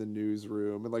goes through in the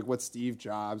newsroom and like what Steve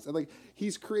Jobs and like he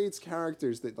creates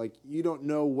characters that like you don't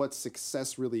know what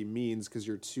success really means because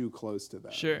you're too close to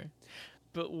them. Sure.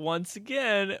 But once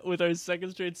again, with our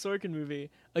second straight Sorkin movie,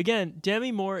 again,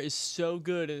 Demi Moore is so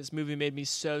good, and this movie made me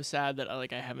so sad that I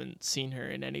haven't seen her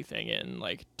in anything in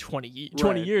like 20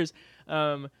 years.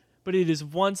 But it is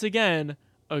once again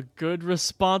a good,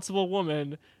 responsible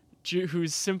woman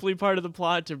who's simply part of the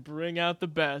plot to bring out the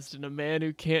best in a man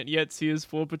who can't yet see his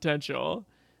full potential.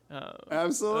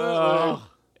 Absolutely. Oh,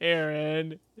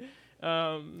 Aaron.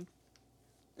 Yeah.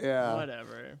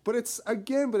 Whatever. But it's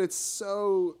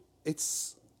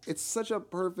such a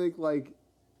perfect like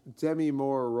Demi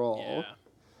Moore role.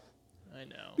 Yeah, I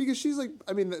know. Because she's like,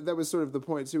 I mean, that was sort of the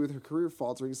point too with her career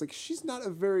faltering. It's like she's not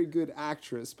a very good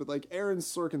actress, but like Aaron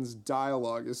Sorkin's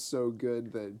dialogue is so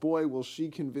good that boy, will she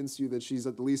convince you that she's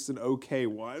at least an okay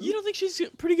one. You don't think she's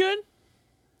pretty good?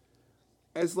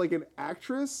 As like an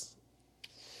actress?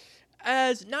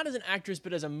 Not as an actress,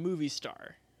 but as a movie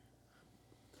star.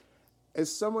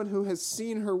 As someone who has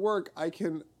seen her work, I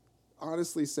can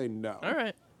honestly say no. All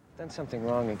right. Done something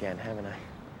wrong again, haven't I?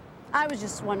 I was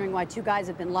just wondering why two guys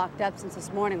have been locked up since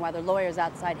this morning while their lawyer's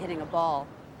outside hitting a ball.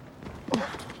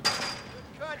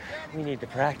 We need to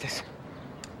practice.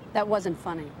 That wasn't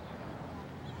funny.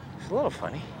 It's a little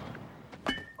funny.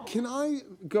 Can I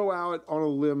go out on a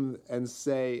limb and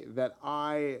say that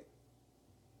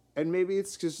and maybe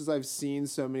it's just because I've seen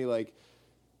so many, like,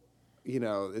 you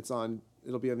know,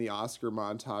 it'll be on the Oscar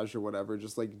montage or whatever,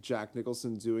 just like Jack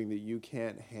Nicholson doing the "you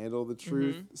can't handle the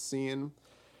truth" scene.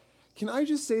 Can I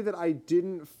just say that I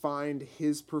didn't find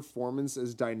his performance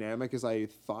as dynamic as I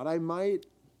thought I might?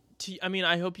 I mean,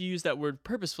 I hope you use that word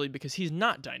purposefully, because he's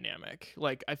not dynamic.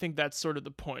 Like, I think that's sort of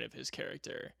the point of his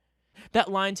character.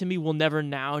 That line to me will never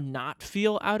now not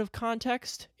feel out of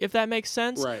context, if that makes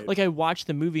sense. Right. Like, I watch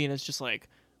the movie and it's just like,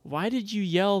 why did you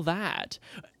yell that?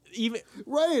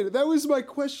 Right, that was my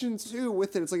question too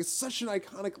with it. It's like, it's such an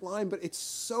iconic line, but it's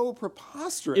so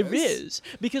preposterous. It is,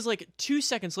 because like 2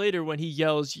 seconds later when he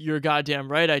yells, "You're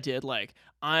goddamn right I did," like,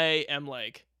 I am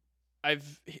like,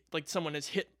 someone has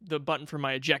hit the button for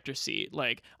my ejector seat.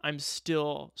 Like, I'm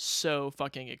still so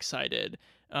fucking excited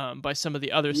by some of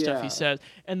the other stuff he says,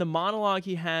 and the monologue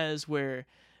he has where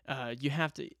you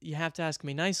have to ask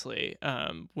me nicely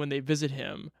when they visit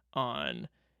him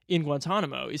in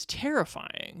Guantanamo is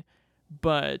terrifying.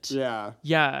 But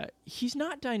yeah, he's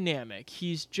not dynamic.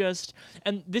 He's just,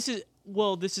 and this is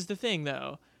the thing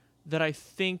though, that I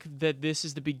think that this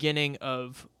is the beginning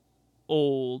of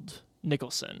old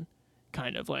Nicholson,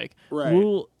 kind of like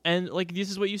and like, this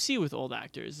is what you see with old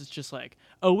actors. It's just like,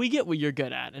 oh, we get what you're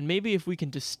good at, and maybe if we can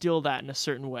distill that in a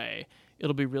certain way,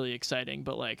 it'll be really exciting.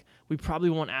 But like, we probably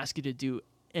won't ask you to do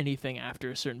anything after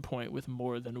a certain point with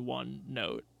more than one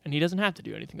note, and he doesn't have to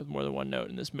do anything with more than one note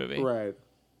in this movie. Right.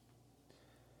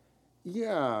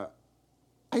 Yeah,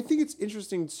 I think it's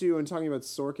interesting too, in talking about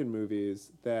Sorkin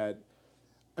movies, that,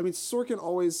 I mean, Sorkin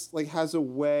always like has a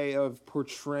way of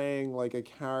portraying like a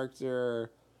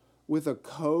character with a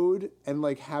code and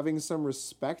like having some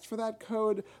respect for that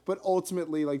code, but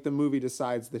ultimately like the movie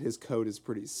decides that his code is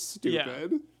pretty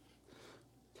stupid. Yeah.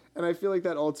 And I feel like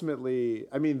that ultimately,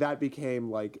 I mean, that became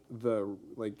like the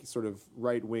like sort of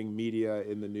right-wing media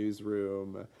in the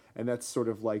newsroom, and that's sort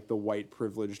of like the white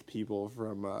privileged people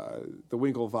from the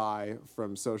Winklevi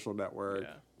from Social Network.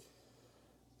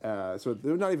 Yeah. So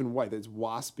they're not even white; it's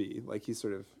waspy. Like, he's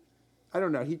sort of, I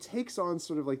don't know. He takes on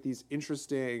sort of like these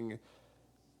interesting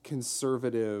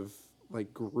conservative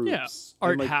like groups. Yeah,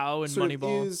 Art like, Howe and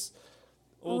Moneyball,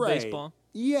 old baseball.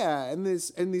 Yeah, and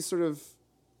these sort of.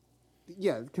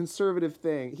 Yeah, conservative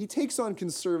thing. He takes on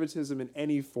conservatism in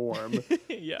any form.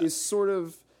 Yeah. He's sort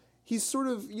of,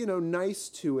 you know, nice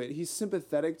to it. He's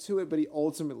sympathetic to it, but he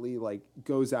ultimately like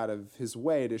goes out of his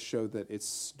way to show that it's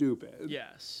stupid.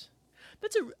 Yes.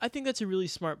 I think that's a really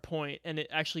smart point, and it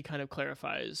actually kind of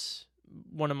clarifies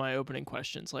one of my opening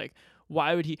questions. Like,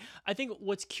 why would he? I think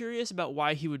what's curious about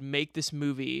why he would make this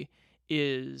movie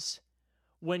is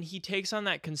when he takes on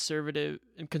that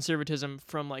conservatism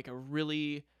from like a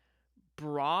really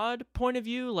broad point of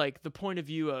view, like the point of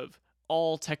view of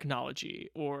all technology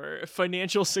or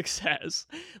financial success.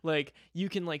 Like, you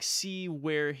can like see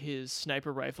where his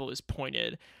sniper rifle is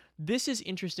pointed. This is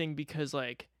interesting because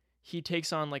like he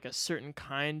takes on like a certain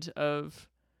kind of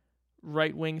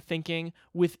right-wing thinking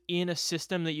within a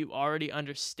system that you already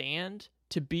understand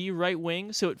to be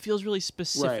right-wing, so it feels really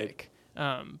specific.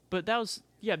 Right. But that was,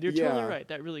 you're totally right.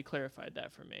 That really clarified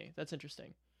that for me. That's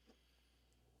interesting.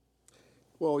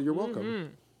 Well, you're welcome. Mm-hmm.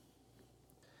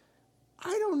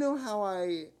 I don't know how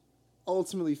I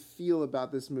ultimately feel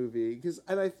about this movie,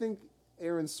 and I think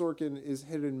Aaron Sorkin is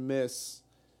hit and miss.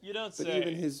 You don't but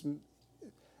say.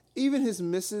 Even his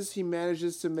misses, he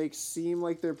manages to make seem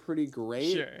like they're pretty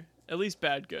great. Sure, at least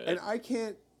bad good. And I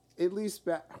can't, at least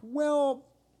bad. Well,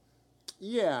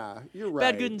 yeah, you're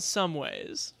right. Bad good in some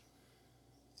ways.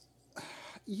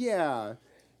 Yeah.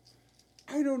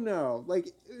 I don't know. Like,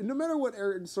 no matter what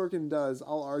Aaron Sorkin does,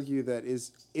 I'll argue that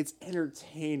it's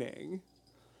entertaining.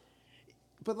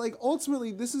 But like,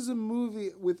 ultimately, this is a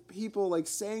movie with people like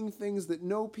saying things that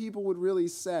no people would really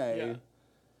say,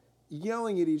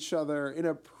 yelling at each other in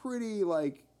a pretty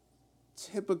like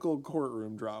typical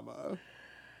courtroom drama.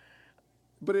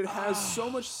 But it has so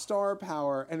much star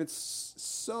power, and it's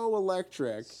so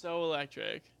electric. So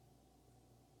electric.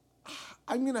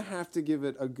 I'm going to have to give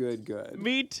it a good.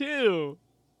 Me too.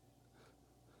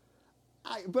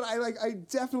 I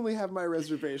definitely have my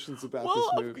reservations about this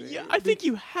movie. Yeah, I think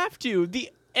you have to. The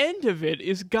end of it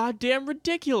is goddamn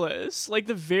ridiculous. Like,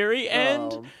 the very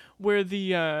end where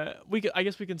the I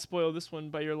guess we can spoil this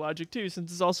one by your logic too,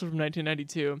 since it's also from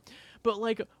 1992. But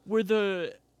like, where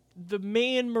the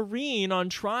main Marine on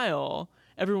trial,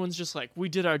 everyone's just like, we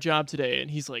did our job today, and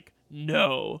he's like,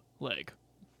 no, like,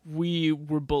 we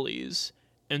were bullies.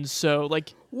 And so,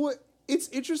 like... What? It's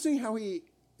interesting how he...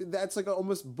 that's like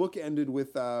almost bookended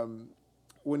with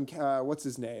when what's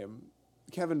his name?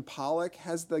 Kevin Pollak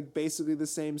has like basically the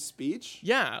same speech.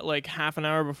 Yeah, like half an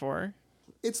hour before.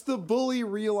 It's the bully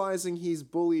realizing he's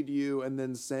bullied you and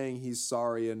then saying he's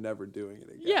sorry and never doing it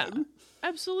again. Yeah,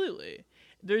 absolutely.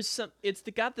 It's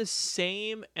got the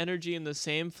same energy and the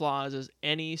same flaws as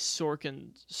any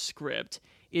Sorkin script.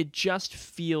 It just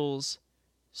feels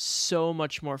so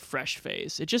much more fresh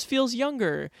face. It just feels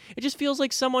younger. It just feels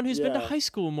like someone who's been to high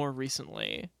school more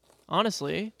recently.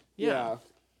 Honestly. Yeah.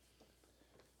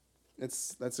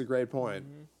 That's a great point.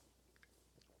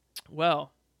 Mm-hmm.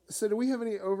 Well, so do we have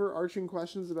any overarching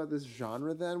questions about this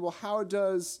genre then? Well, how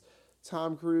does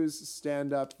Tom Cruise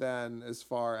stand up then as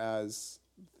far as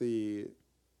the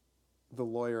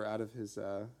lawyer out of his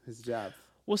depth?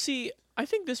 Well, see, I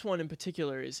think this one in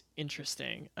particular is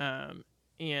interesting.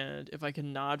 And if I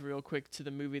can nod real quick to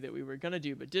the movie that we were going to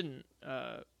do but didn't,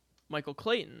 Michael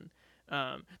Clayton,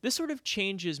 this sort of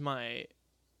changes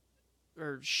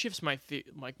shifts my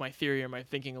theory or my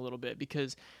thinking a little bit,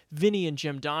 because Vinny and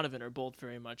Jim Donovan are both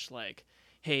very much like,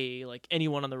 hey, like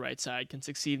anyone on the right side can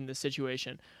succeed in this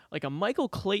situation. Like a Michael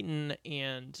Clayton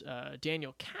and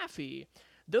Daniel Kaffee,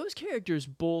 those characters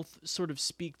both sort of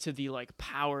speak to the like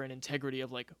power and integrity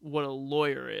of like what a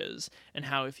lawyer is, and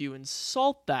how if you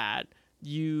insult that,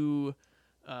 you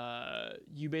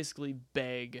basically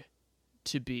beg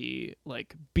to be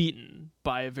like beaten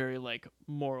by a very like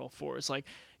moral force. Like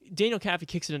Daniel Kaffee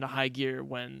kicks it into high gear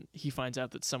when he finds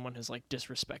out that someone has like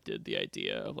disrespected the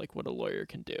idea of like what a lawyer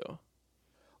can do.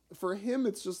 For him,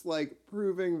 it's just like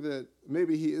proving that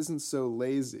maybe he isn't so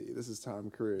lazy. This is Tom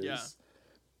Cruise. Yeah.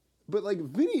 But like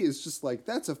Vinny is just like,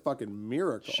 that's a fucking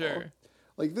miracle. Sure.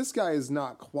 Like this guy is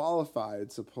not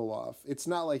qualified to pull off. It's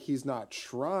not like he's not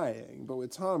trying, but with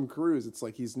Tom Cruise, it's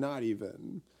like he's not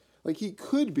even, like he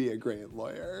could be a great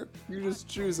lawyer. He just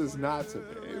chooses not to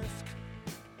be.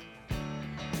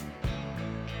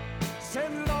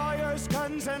 Send lawyers,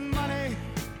 guns, and money.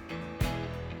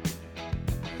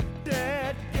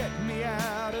 Dad, get me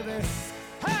out of this.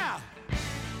 Ha!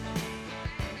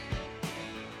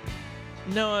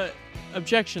 No,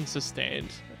 objection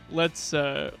sustained. Let's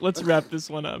wrap this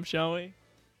one up, shall we?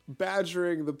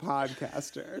 Badgering the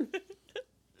podcaster.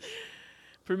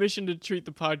 Permission to treat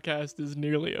the podcast is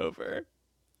nearly over.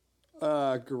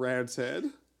 Granted.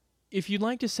 If you'd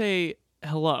like to say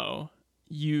hello,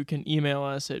 you can email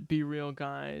us at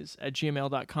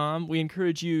berealguys@gmail.com. We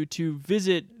encourage you to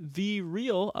visit The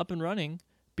Real, up and running,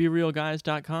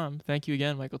 berealguys.com. Thank you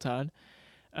again, Michael Todd.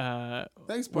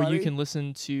 Thanks, buddy. Where you can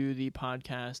listen to the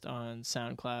podcast on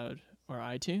SoundCloud or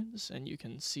iTunes, and you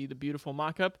can see the beautiful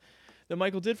mock-up that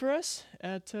Michael did for us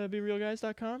at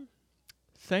berealguys.com.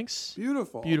 Thanks.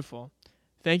 Beautiful.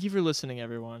 Thank you for listening,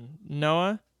 everyone.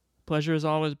 Noah, pleasure as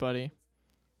always, buddy.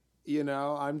 You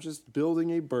know, I'm just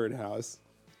building a birdhouse.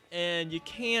 And you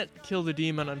can't kill the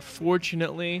demon,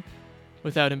 unfortunately,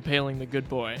 without impaling the good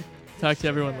boy. Talk to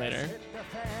everyone later.